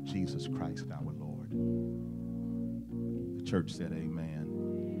of Jesus Christ our Lord. The church said amen.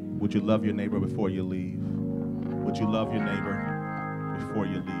 Would you love your neighbor before you leave? Would you love your neighbor before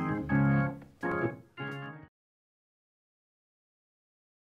you leave?